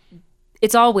is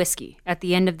it's all whiskey at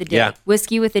the end of the day. Yeah.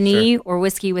 Whiskey with an E or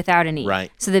whiskey without an E.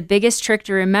 Right. So the biggest trick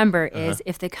to remember is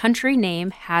if the country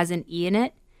name has an E in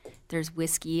it, there's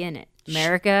whiskey in it.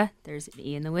 America, there's an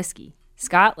E in the whiskey.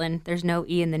 Scotland, there's no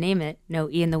E in the name, no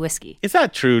E in the whiskey. Is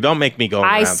that true? Don't make me go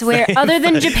I around swear, saying other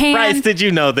than that. Japan. Bryce, did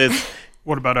you know this?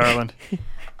 What about Ireland?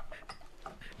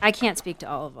 I can't speak to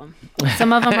all of them.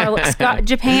 Some of them are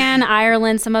Japan,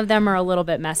 Ireland. Some of them are a little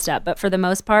bit messed up, but for the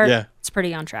most part, it's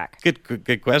pretty on track.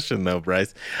 Good question though,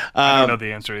 Bryce. I don't know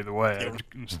the answer either way.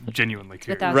 I'm genuinely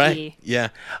curious. Without right? the- Yeah.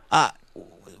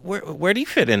 Where do you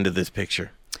fit into this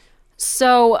picture?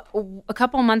 So a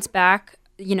couple months back,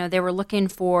 they were looking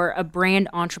for a brand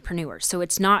entrepreneur. So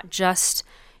it's not just,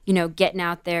 getting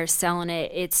out there selling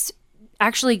it. It's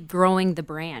actually growing the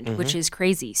brand, which is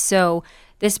crazy. So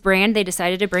this brand they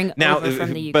decided to bring over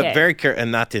from the UK. But very careful,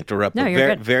 and not to interrupt, No, but you're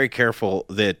very, good. very careful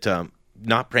that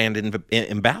not brand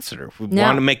ambassador. We No.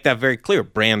 want to make that very clear,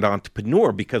 brand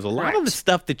entrepreneur, because a lot of the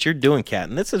stuff that you're doing, Kat,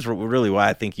 and this is really why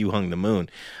I think you hung the moon.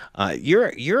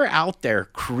 You're out there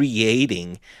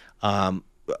creating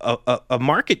a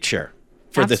market share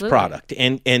for this product,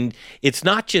 and it's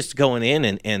not just going in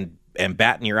and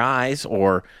batting your eyes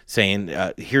or saying,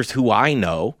 here's who I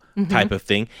know type of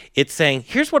thing. It's saying,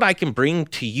 here's what I can bring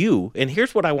to you, and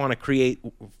here's what I want to create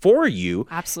for you.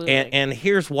 Absolutely. And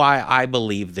here's why I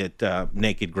believe that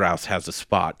Naked Grouse has a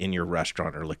spot in your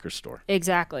restaurant or liquor store.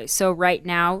 Exactly. So right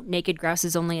now, Naked Grouse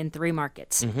is only in 3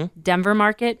 markets. Denver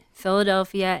market,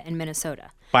 Philadelphia, and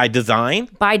Minnesota. By design?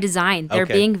 By design. They're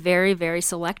Okay. being very, very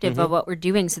selective of what we're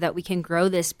doing so that we can grow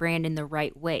this brand in the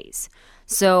right ways.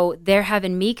 So they're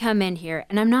having me come in here,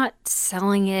 and I'm not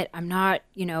selling it. I'm not,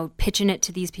 pitching it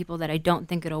to these people that I don't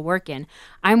think it'll work in.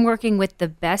 I'm working with the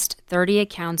best 30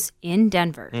 accounts in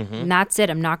Denver. And that's it.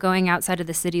 I'm not going outside of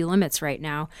the city limits right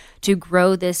now to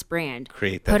grow this brand.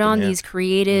 Create that Put on demand. these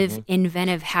creative,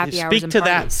 inventive happy hours and to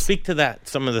parties. that. Speak to that.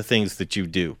 Some of the things that you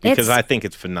do, because I think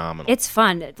it's phenomenal. It's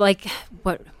fun. Like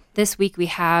this week we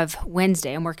have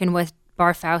Wednesday. I'm working with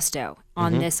Bar Fausto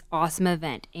on this awesome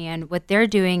event, and what they're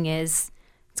doing is,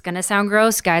 it's gonna sound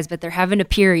gross, guys, but they're having a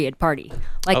period party,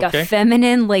 like a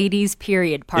feminine ladies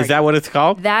period party. Is that what it's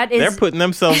called? That is. They're putting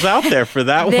themselves out there for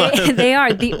that one. They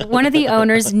are. One of the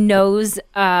owners knows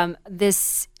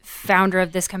this founder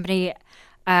of this company.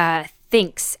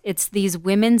 Thinks it's these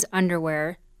women's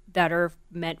underwear that are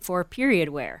meant for period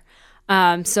wear.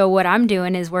 So what I'm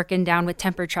doing is working down with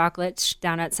Temper Chocolates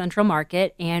down at Central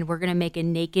Market, and we're gonna make a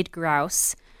Naked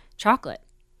Grouse chocolate.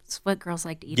 It's what girls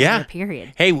like to eat on their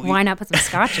period. Hey, why not put some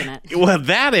scotch in it? Well,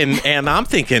 that and I'm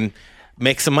thinking,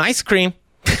 make some ice cream.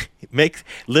 Make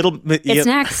little. It's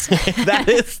next. That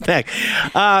is next.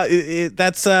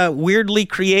 That's weirdly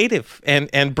creative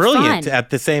and brilliant Fun. at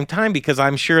the same time, because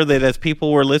I'm sure that as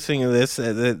people were listening to this,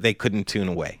 they couldn't tune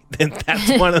away.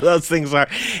 That's one of those things.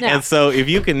 And so if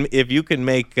you can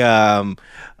make.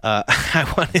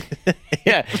 I wanted.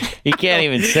 Yeah, you can't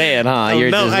even say it, huh? I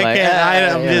like,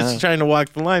 can't. I'm just trying to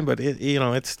walk the line, but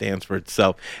it stands for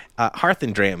itself. Hearth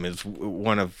and Dram is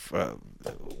one of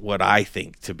what I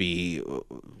think to be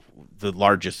the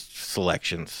largest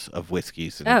selections of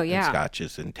whiskeys and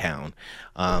scotches in town.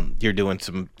 You're doing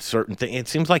some certain things. It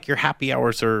seems like your happy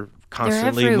hours are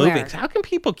constantly moving. How can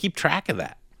people keep track of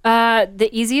that? The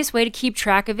easiest way to keep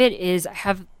track of it is I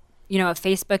have a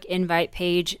Facebook invite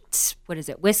page. It's,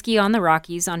 Whiskey on the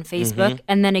Rockies on Facebook,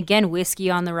 and then again Whiskey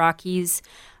on the Rockies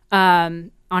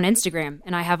on Instagram.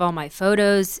 And I have all my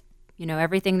photos,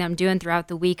 everything that I'm doing throughout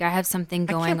the week. I have something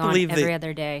going on every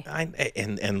other day.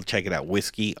 And check it out,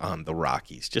 Whiskey on the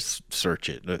Rockies. Just search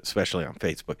it, especially on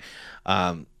Facebook.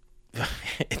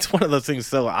 It's one of those things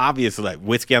so obvious, like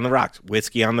Whiskey on the Rocks,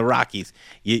 Whiskey on the Rockies.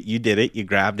 You did it. You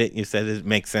grabbed it. You said it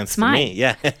makes sense to me.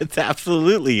 Yeah, it's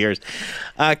absolutely yours.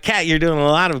 Kat, you're doing a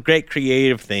lot of great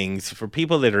creative things for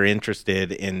people that are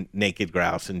interested in Naked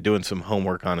Grouse and doing some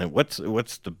homework on it. What's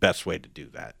the best way to do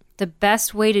that? The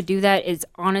best way to do that is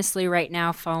honestly right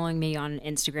now following me on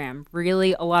Instagram.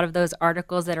 Really, a lot of those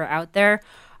articles that are out there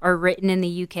are written in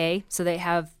the UK, so they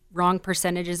have wrong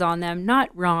percentages on them. Not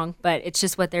wrong, but it's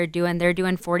just what they're doing. They're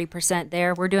doing 40%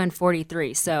 there. We're doing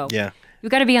 43. So yeah,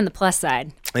 you've got to be on the plus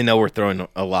side. I know we're throwing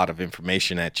a lot of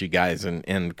information at you guys,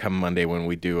 and come Monday when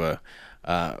we do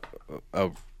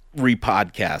a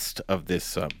repodcast of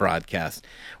this broadcast,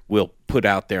 we'll put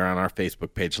out there on our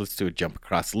Facebook page. Let's do a jump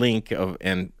across link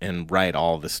and write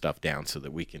all this stuff down so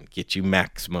that we can get you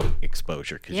maximum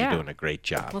exposure because you're doing a great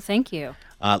job. Well, thank you.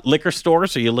 Liquor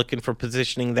stores, are you looking for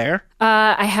positioning there?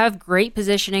 I have great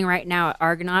positioning right now at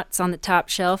Argonaut's on the top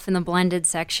shelf in the blended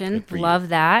section. Love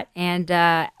that. And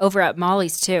over at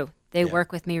Molly's, too. They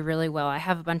work with me really well. I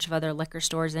have a bunch of other liquor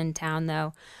stores in town,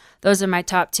 though. Those are my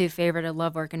top 2 favorite. I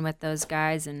love working with those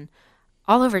guys. And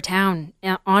all over town,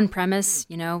 on premise,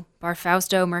 Bar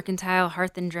Fausto, Mercantile,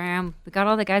 Hearth and Dram. We got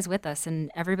all the guys with us,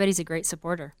 and everybody's a great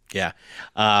supporter. Yeah.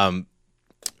 I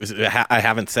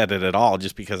haven't said it at all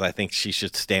just because I think she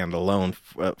should stand alone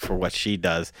for what she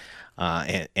does.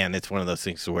 And it's one of those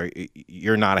things where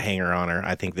you're not a hanger-oner.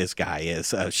 I think this guy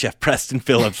is. Chef Preston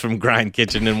Phillips from Grind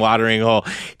Kitchen and Watering Hole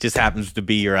just happens to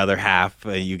be your other half.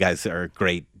 You guys are a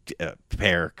great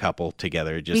couple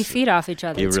together. We feed off each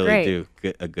other. You it's really great. do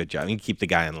a good job. You can keep the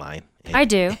guy in line. I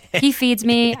do. He feeds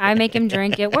me. I make him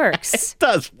drink. It works. It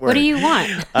does work. What do you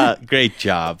want? Great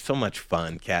job. So much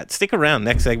fun, Kat. Stick around.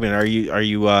 Next segment.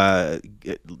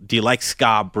 Do you like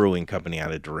Ska Brewing Company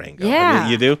out of Durango? Yeah.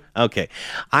 You do? Okay.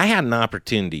 I had an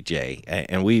opportunity, Jay,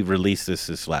 and we released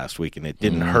this last week, and it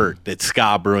didn't hurt that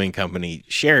Ska Brewing Company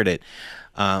shared it.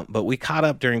 But we caught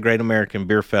up during Great American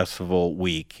Beer Festival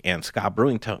week, and Ska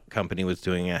Brewing Company was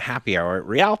doing a happy hour at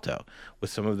Rialto with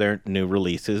some of their new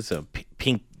releases,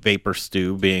 Pink Vapor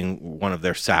Stew being one of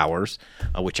their sours,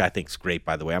 which I think is great,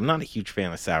 by the way. I'm not a huge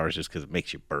fan of sours just because it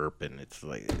makes you burp, and it's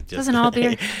like... Doesn't all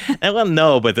beer? Well,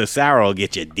 no, but the sour will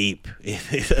get you deep.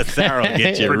 The sour will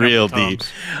get you real deep.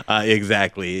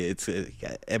 Exactly.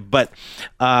 But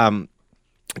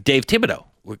Dave Thibodeau,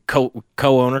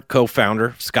 co-owner, co-founder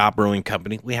of Ska Brewing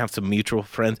Company. We have some mutual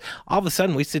friends. All of a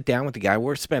sudden, we sit down with the guy.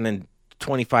 We're spending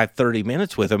 25, 30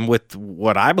 minutes with him with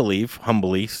what I believe,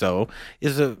 humbly so,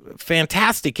 is a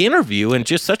fantastic interview and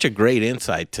just such a great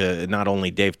insight to not only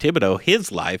Dave Thibodeau,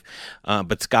 his life,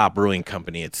 but Ska Brewing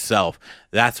Company itself.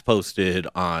 That's posted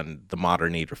on the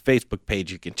Modern Eater Facebook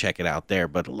page. You can check it out there.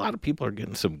 But a lot of people are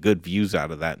getting some good views out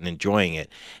of that and enjoying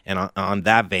it. And on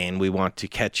that vein, we want to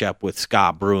catch up with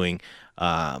Ska Brewing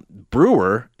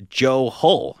brewer Joe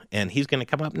Hull, and he's going to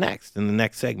come up next in the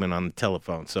next segment on the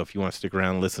telephone. So if you want to stick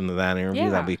around and listen to that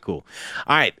interview, that'd be cool.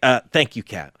 All right. Thank you,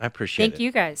 Kat. I appreciate it. Thank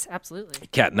you, guys. Absolutely.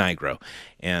 Kat Nigro.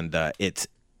 And it's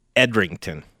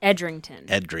Edrington.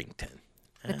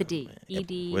 With a D.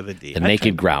 E-D. With a D. The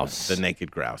Naked Grouse. The Naked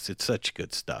Grouse. It's such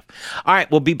good stuff. All right,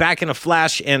 we'll be back in a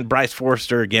flash, and Bryce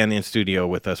Forester again in studio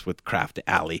with us with Craft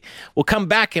Alley. We'll come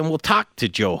back and we'll talk to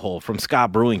Joe Hull from Ska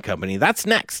Brewing Company. That's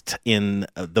next in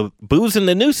the Booze in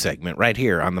the News segment right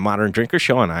here on the Modern Drinker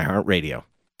Show on iHeartRadio.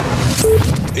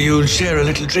 You'll share a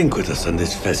little drink with us on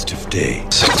this festive day.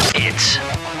 It's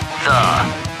the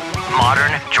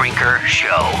Modern Drinker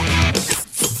Show.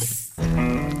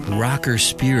 Rocker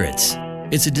Spirits.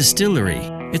 It's a distillery.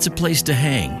 It's a place to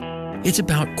hang. It's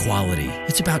about quality.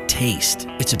 It's about taste.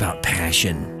 It's about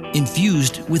passion.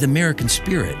 Infused with American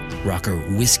spirit. Rocker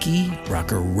whiskey,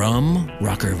 rocker rum,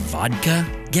 rocker vodka.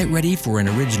 Get ready for an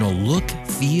original look,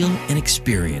 feel, and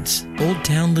experience. Old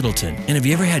Town Littleton. And have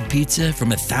you ever had pizza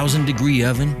from a 1,000-degree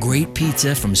oven? Great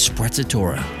pizza from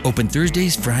Sprezzatura. Open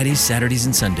Thursdays, Fridays, Saturdays,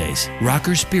 and Sundays.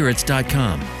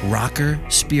 Rockerspirits.com.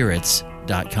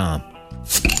 Rockerspirits.com.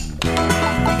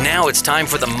 Now it's time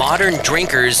for the Modern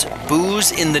Drinkers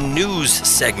Booze in the News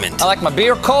segment. I like my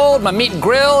beer cold, my meat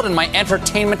grilled, and my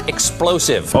entertainment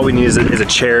explosive. All we need is a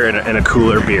chair and a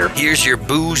cooler beer. Here's your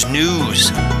booze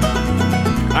news.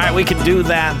 All right, we can do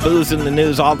that. Booze in the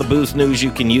News, all the booze news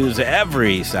you can use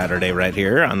every Saturday right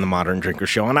here on the Modern Drinker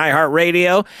Show on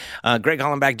iHeartRadio. Greg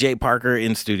Hollenbach, Jay Parker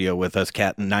in studio with us,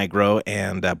 Kat Nigro,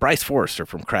 and Bryce Forester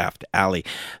from Craft Alley.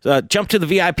 Jump to the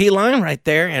VIP line right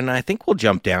there, and I think we'll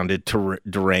jump down to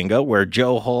Durango, where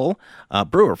Joe Hull,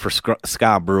 brewer for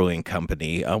Ska Brewing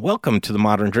Company. Welcome to the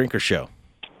Modern Drinker Show.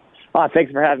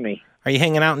 Thanks for having me. Are you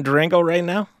hanging out in Durango right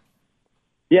now?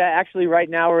 Yeah, actually, right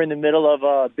now we're in the middle of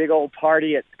a big old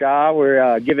party at Ska.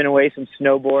 We're giving away some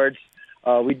snowboards.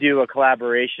 We do a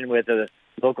collaboration with a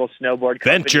local snowboard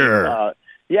company. Venture.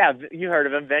 Yeah, you heard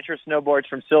of them, Venture Snowboards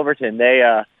from Silverton.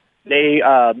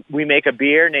 We make a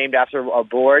beer named after a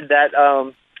board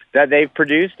that they've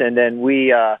produced, and then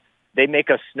they make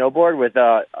a snowboard with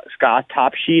a Ska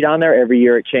top sheet on there. Every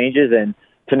year it changes, and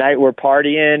tonight we're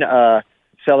partying.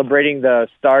 Celebrating the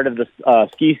start of the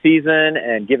ski season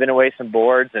and giving away some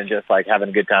boards and just like having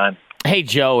a good time. Hey,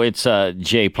 Joe, it's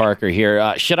Jay Parker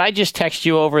here. Should I just text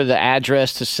you over the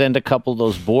address to send a couple of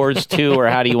those boards to, or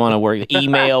how do you want to work?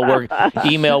 Email work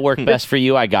best for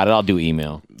you? I got it. I'll do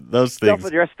email. those things.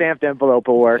 Self-addressed stamped envelope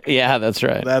will work. Yeah, that's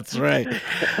right. That's right.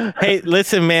 Hey,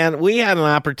 listen, man, we had an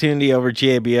opportunity over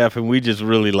GABF, and we just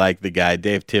really like the guy,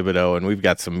 Dave Thibodeau, and we've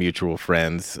got some mutual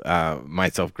friends,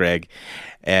 myself, Greg,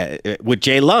 with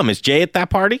Jay Lum. Is Jay at that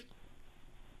party?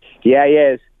 Yeah, he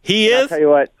is. He is? I'll tell you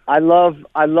what, I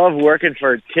love working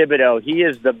for Thibodeau. He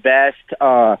is the best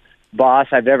boss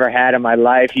I've ever had in my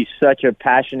life. He's such a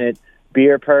passionate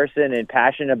beer person and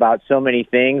passionate about so many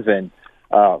things, and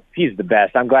he's the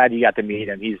best. I'm glad you got to meet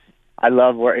him. I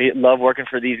love working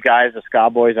for these guys. The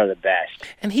Ska Boys are the best.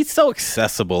 And he's so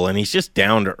accessible, and he's just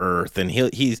down to earth. And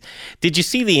he's. Did you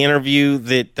see the interview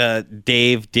that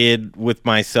Dave did with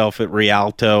myself at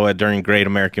Rialto during Great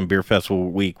American Beer Festival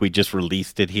week? We just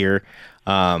released it here.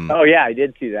 Oh yeah, I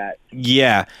did see that.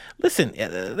 Yeah, listen,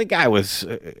 the guy was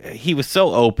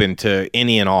so open to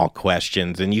any and all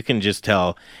questions, and you can just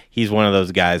tell he's one of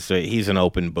those guys. He's an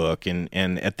open book, and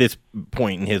at this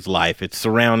point in his life, it's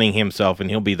surrounding himself, and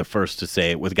he'll be the first to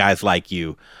say it, with guys like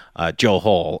you, Joe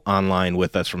Hull, online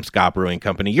with us from Ska Brewing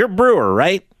Company. You're a brewer,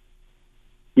 right?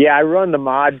 Yeah, I run the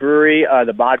Mod Brewery,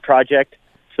 the Mod Project.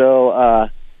 So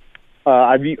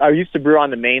I used to brew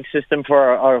on the main system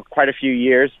for quite a few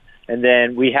years. And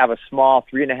then we have a small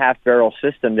 3.5 barrel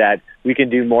system that we can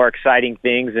do more exciting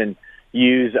things and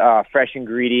use fresh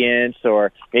ingredients,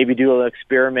 or maybe do little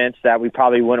experiments that we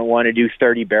probably wouldn't want to do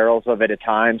 30 barrels of at a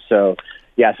time. So,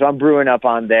 yeah, so I'm brewing up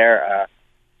on there,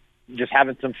 just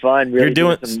having some fun, really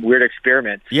doing some weird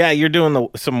experiments. Yeah, you're doing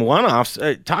some one-offs.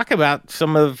 Talk about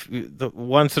some of the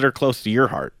ones that are close to your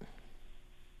heart.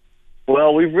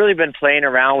 Well, we've really been playing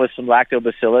around with some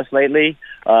lactobacillus lately.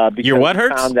 Because your what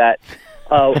hurts? We found that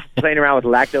playing around with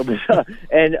lactobacillus.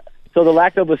 And so the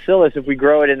lactobacillus, if we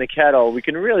grow it in the kettle, we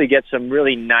can really get some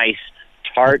really nice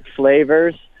tart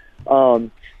flavors. So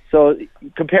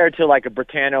compared to like a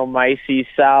Brettanomyces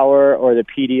sour or the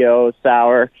PDO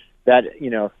sour that,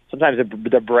 sometimes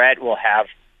the Brett will have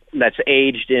that's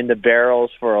aged in the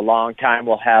barrels for a long time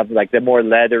will have like the more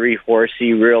leathery,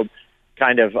 horsey, real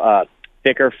kind of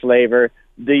thicker flavor.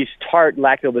 These tart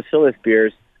lactobacillus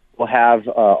beers will have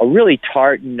a really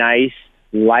tart, nice,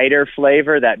 lighter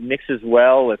flavor that mixes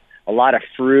well with a lot of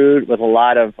fruit, with a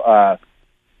lot of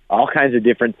all kinds of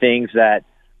different things that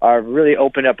are really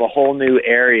open up a whole new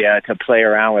area to play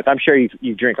around with. I'm sure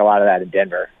you drink a lot of that in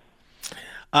Denver.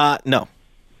 No,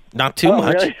 not too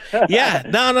much. Really? Yeah,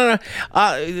 no.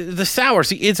 The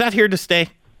sours, is that here to stay?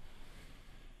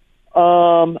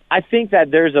 I think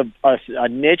that there's a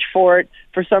niche for it.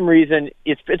 For some reason,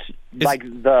 it's like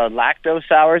the lactose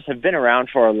sours have been around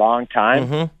for a long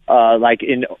time, like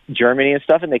in Germany and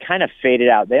stuff, and they kind of faded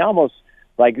out. They almost,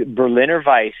 like Berliner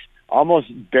Weiss, almost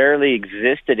barely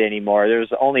existed anymore.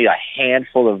 There's only a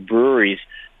handful of breweries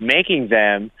making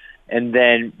them, and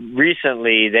then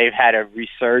recently they've had a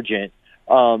resurgence.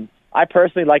 I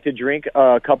personally like to drink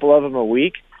a couple of them a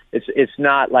week. It's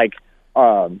not like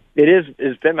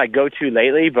it's been my go-to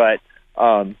lately, but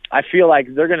I feel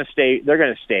like they're gonna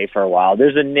stay for a while.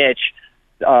 There's a niche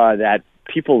that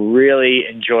people really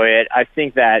enjoy it. I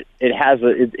think that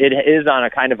it is on a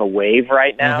kind of a wave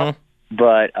right now.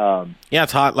 But yeah,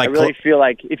 it's hot. Like I really feel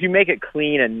like if you make it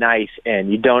clean and nice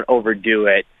and you don't overdo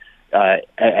it,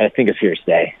 I think it's here to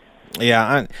stay.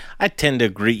 Yeah, I tend to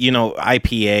agree.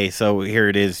 IPA. So here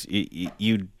it is.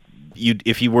 You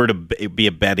if you were to be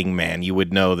a betting man, you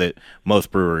would know that most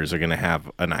brewers are going to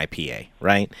have an IPA,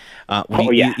 right?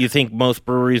 You think most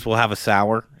breweries will have a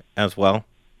sour as well?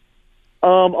 A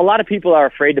lot of people are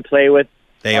afraid to play with.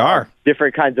 They are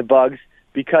different kinds of bugs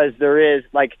because there is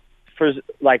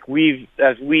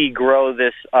as we grow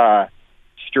this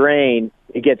strain,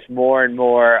 it gets more and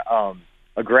more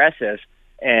aggressive,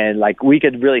 and like we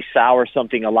could really sour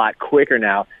something a lot quicker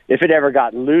now. If it ever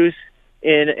got loose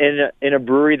in a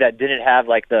brewery that didn't have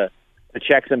like the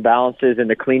checks and balances and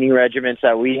the cleaning regimens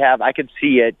that we have, I could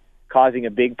see it causing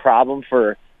a big problem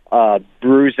for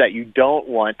brews that you don't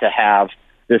want to have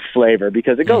this flavor,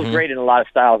 because it goes great in a lot of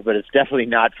styles, but it's definitely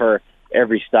not for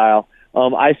every style.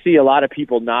 I see a lot of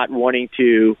people not wanting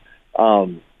to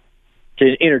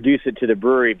introduce it to the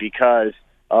brewery because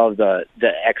of the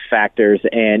X factors,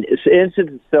 and since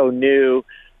it's so new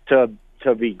to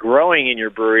be growing in your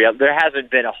brewery, there hasn't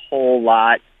been a whole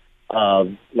lot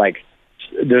of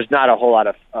there's not a whole lot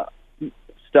of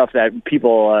stuff that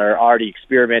people are already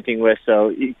experimenting with,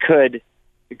 so it could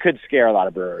scare a lot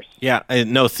of brewers. Yeah,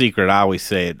 no secret. I always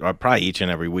say it, probably each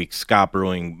and every week. Ska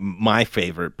Brewing, my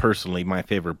favorite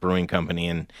brewing company,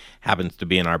 and happens to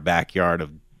be in our backyard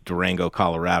of Durango,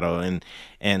 Colorado,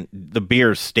 and the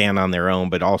beers stand on their own,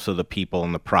 but also the people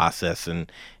and the process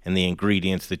and the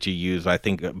ingredients that you use, I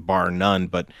think, bar none.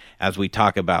 But as we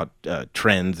talk about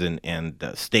trends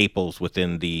and staples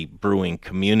within the brewing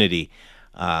community,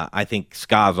 I think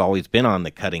Ska's always been on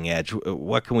the cutting edge.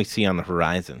 What can we see on the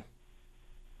horizon?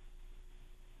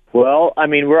 Well, I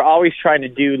mean, we're always trying to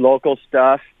do local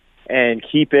stuff and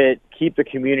keep the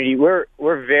community. We're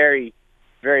very,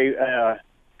 very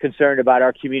concerned about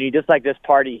our community. Just like this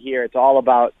party here, it's all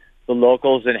about the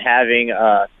locals and having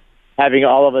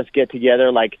all of us get together.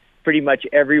 Like pretty much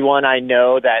everyone I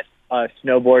know that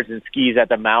snowboards and skis at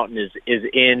the mountain is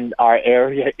in our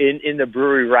area, in the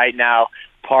brewery right now,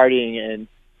 partying.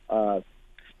 And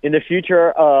in the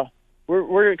future,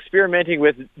 we're experimenting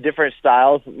with different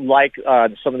styles, like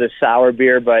some of the sour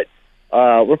beer, but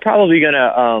we're probably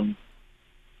gonna.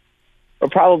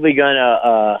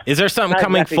 Is there something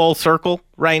coming full circle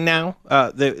right now?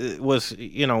 That was,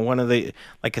 one of the,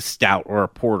 like a stout or a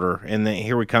porter, and then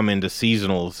here we come into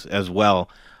seasonals as well.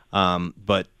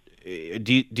 But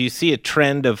do you see a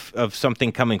trend of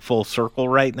something coming full circle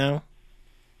right now?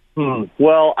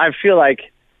 Well, I feel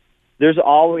like there's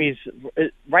always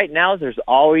the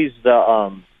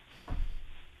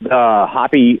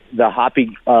hoppy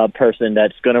person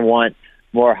that's going to want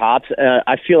more hops.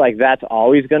 I feel like that's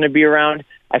always going to be around.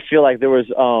 I feel like there was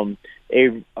a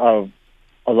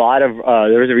lot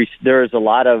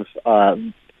of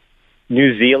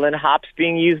New Zealand hops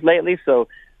being used lately. So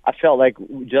I felt like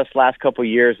just last couple of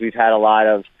years we've had a lot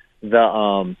of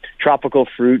the tropical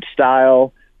fruit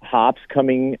style hops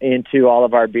coming into all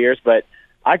of our beers. But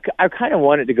I kind of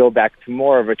wanted to go back to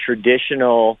more of a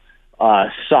traditional,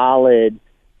 solid,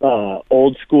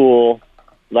 old school,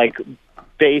 like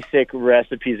basic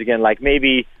recipes again, like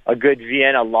maybe a good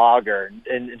Vienna lager,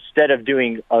 and instead of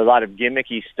doing a lot of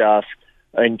gimmicky stuff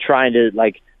and trying to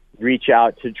like reach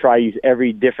out to try use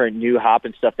every different new hop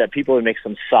and stuff, that people would make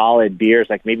some solid beers,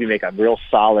 like maybe make a real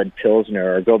solid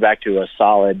Pilsner or go back to a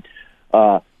solid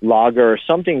lager or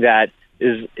something that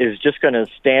is just going to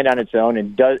stand on its own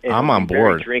and I'm on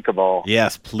board. Very drinkable.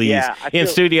 Yes, please. Yeah, in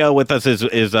studio with us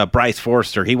is Bryce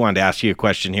Forester. He wanted to ask you a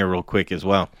question here real quick as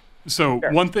well. So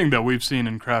one thing that we've seen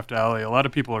in Craft Alley, a lot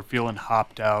of people are feeling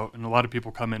hopped out, and a lot of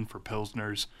people come in for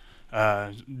Pilsners,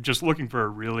 just looking for a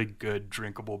really good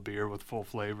drinkable beer with full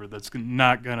flavor that's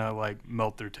not going to like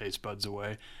melt their taste buds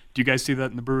away. Do you guys see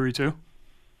that in the brewery too?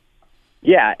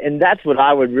 Yeah, and that's what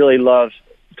I would really love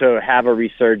to have a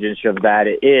resurgence of. That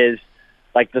it is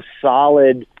like the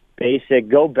solid basic,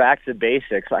 go back to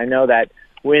basics. I know that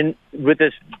with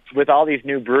all these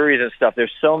new breweries and stuff,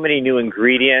 there's so many new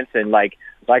ingredients and like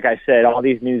I said, all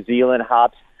these New Zealand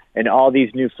hops and all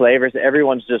these new flavors.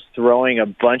 Everyone's just throwing a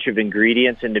bunch of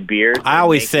ingredients into beers. I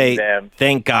always say,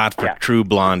 thank God for True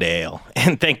Blonde Ale.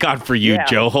 And thank God for you,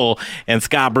 Joel, and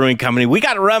Ska Brewing Company. We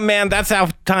got to run, man. That's how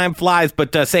time flies.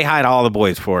 But say hi to all the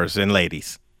boys for us and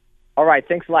ladies. All right.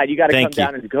 Thanks a lot. You got to come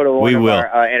down and go to one of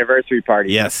our anniversary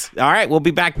parties. Yes. All right. We'll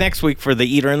be back next week for the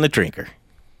Eater and the Drinker.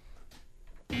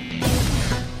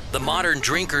 The Modern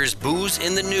Drinker's Booze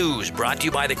in the News, brought to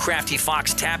you by the Crafty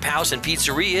Fox Tap House and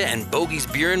Pizzeria and Bogey's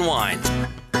Beer and Wine.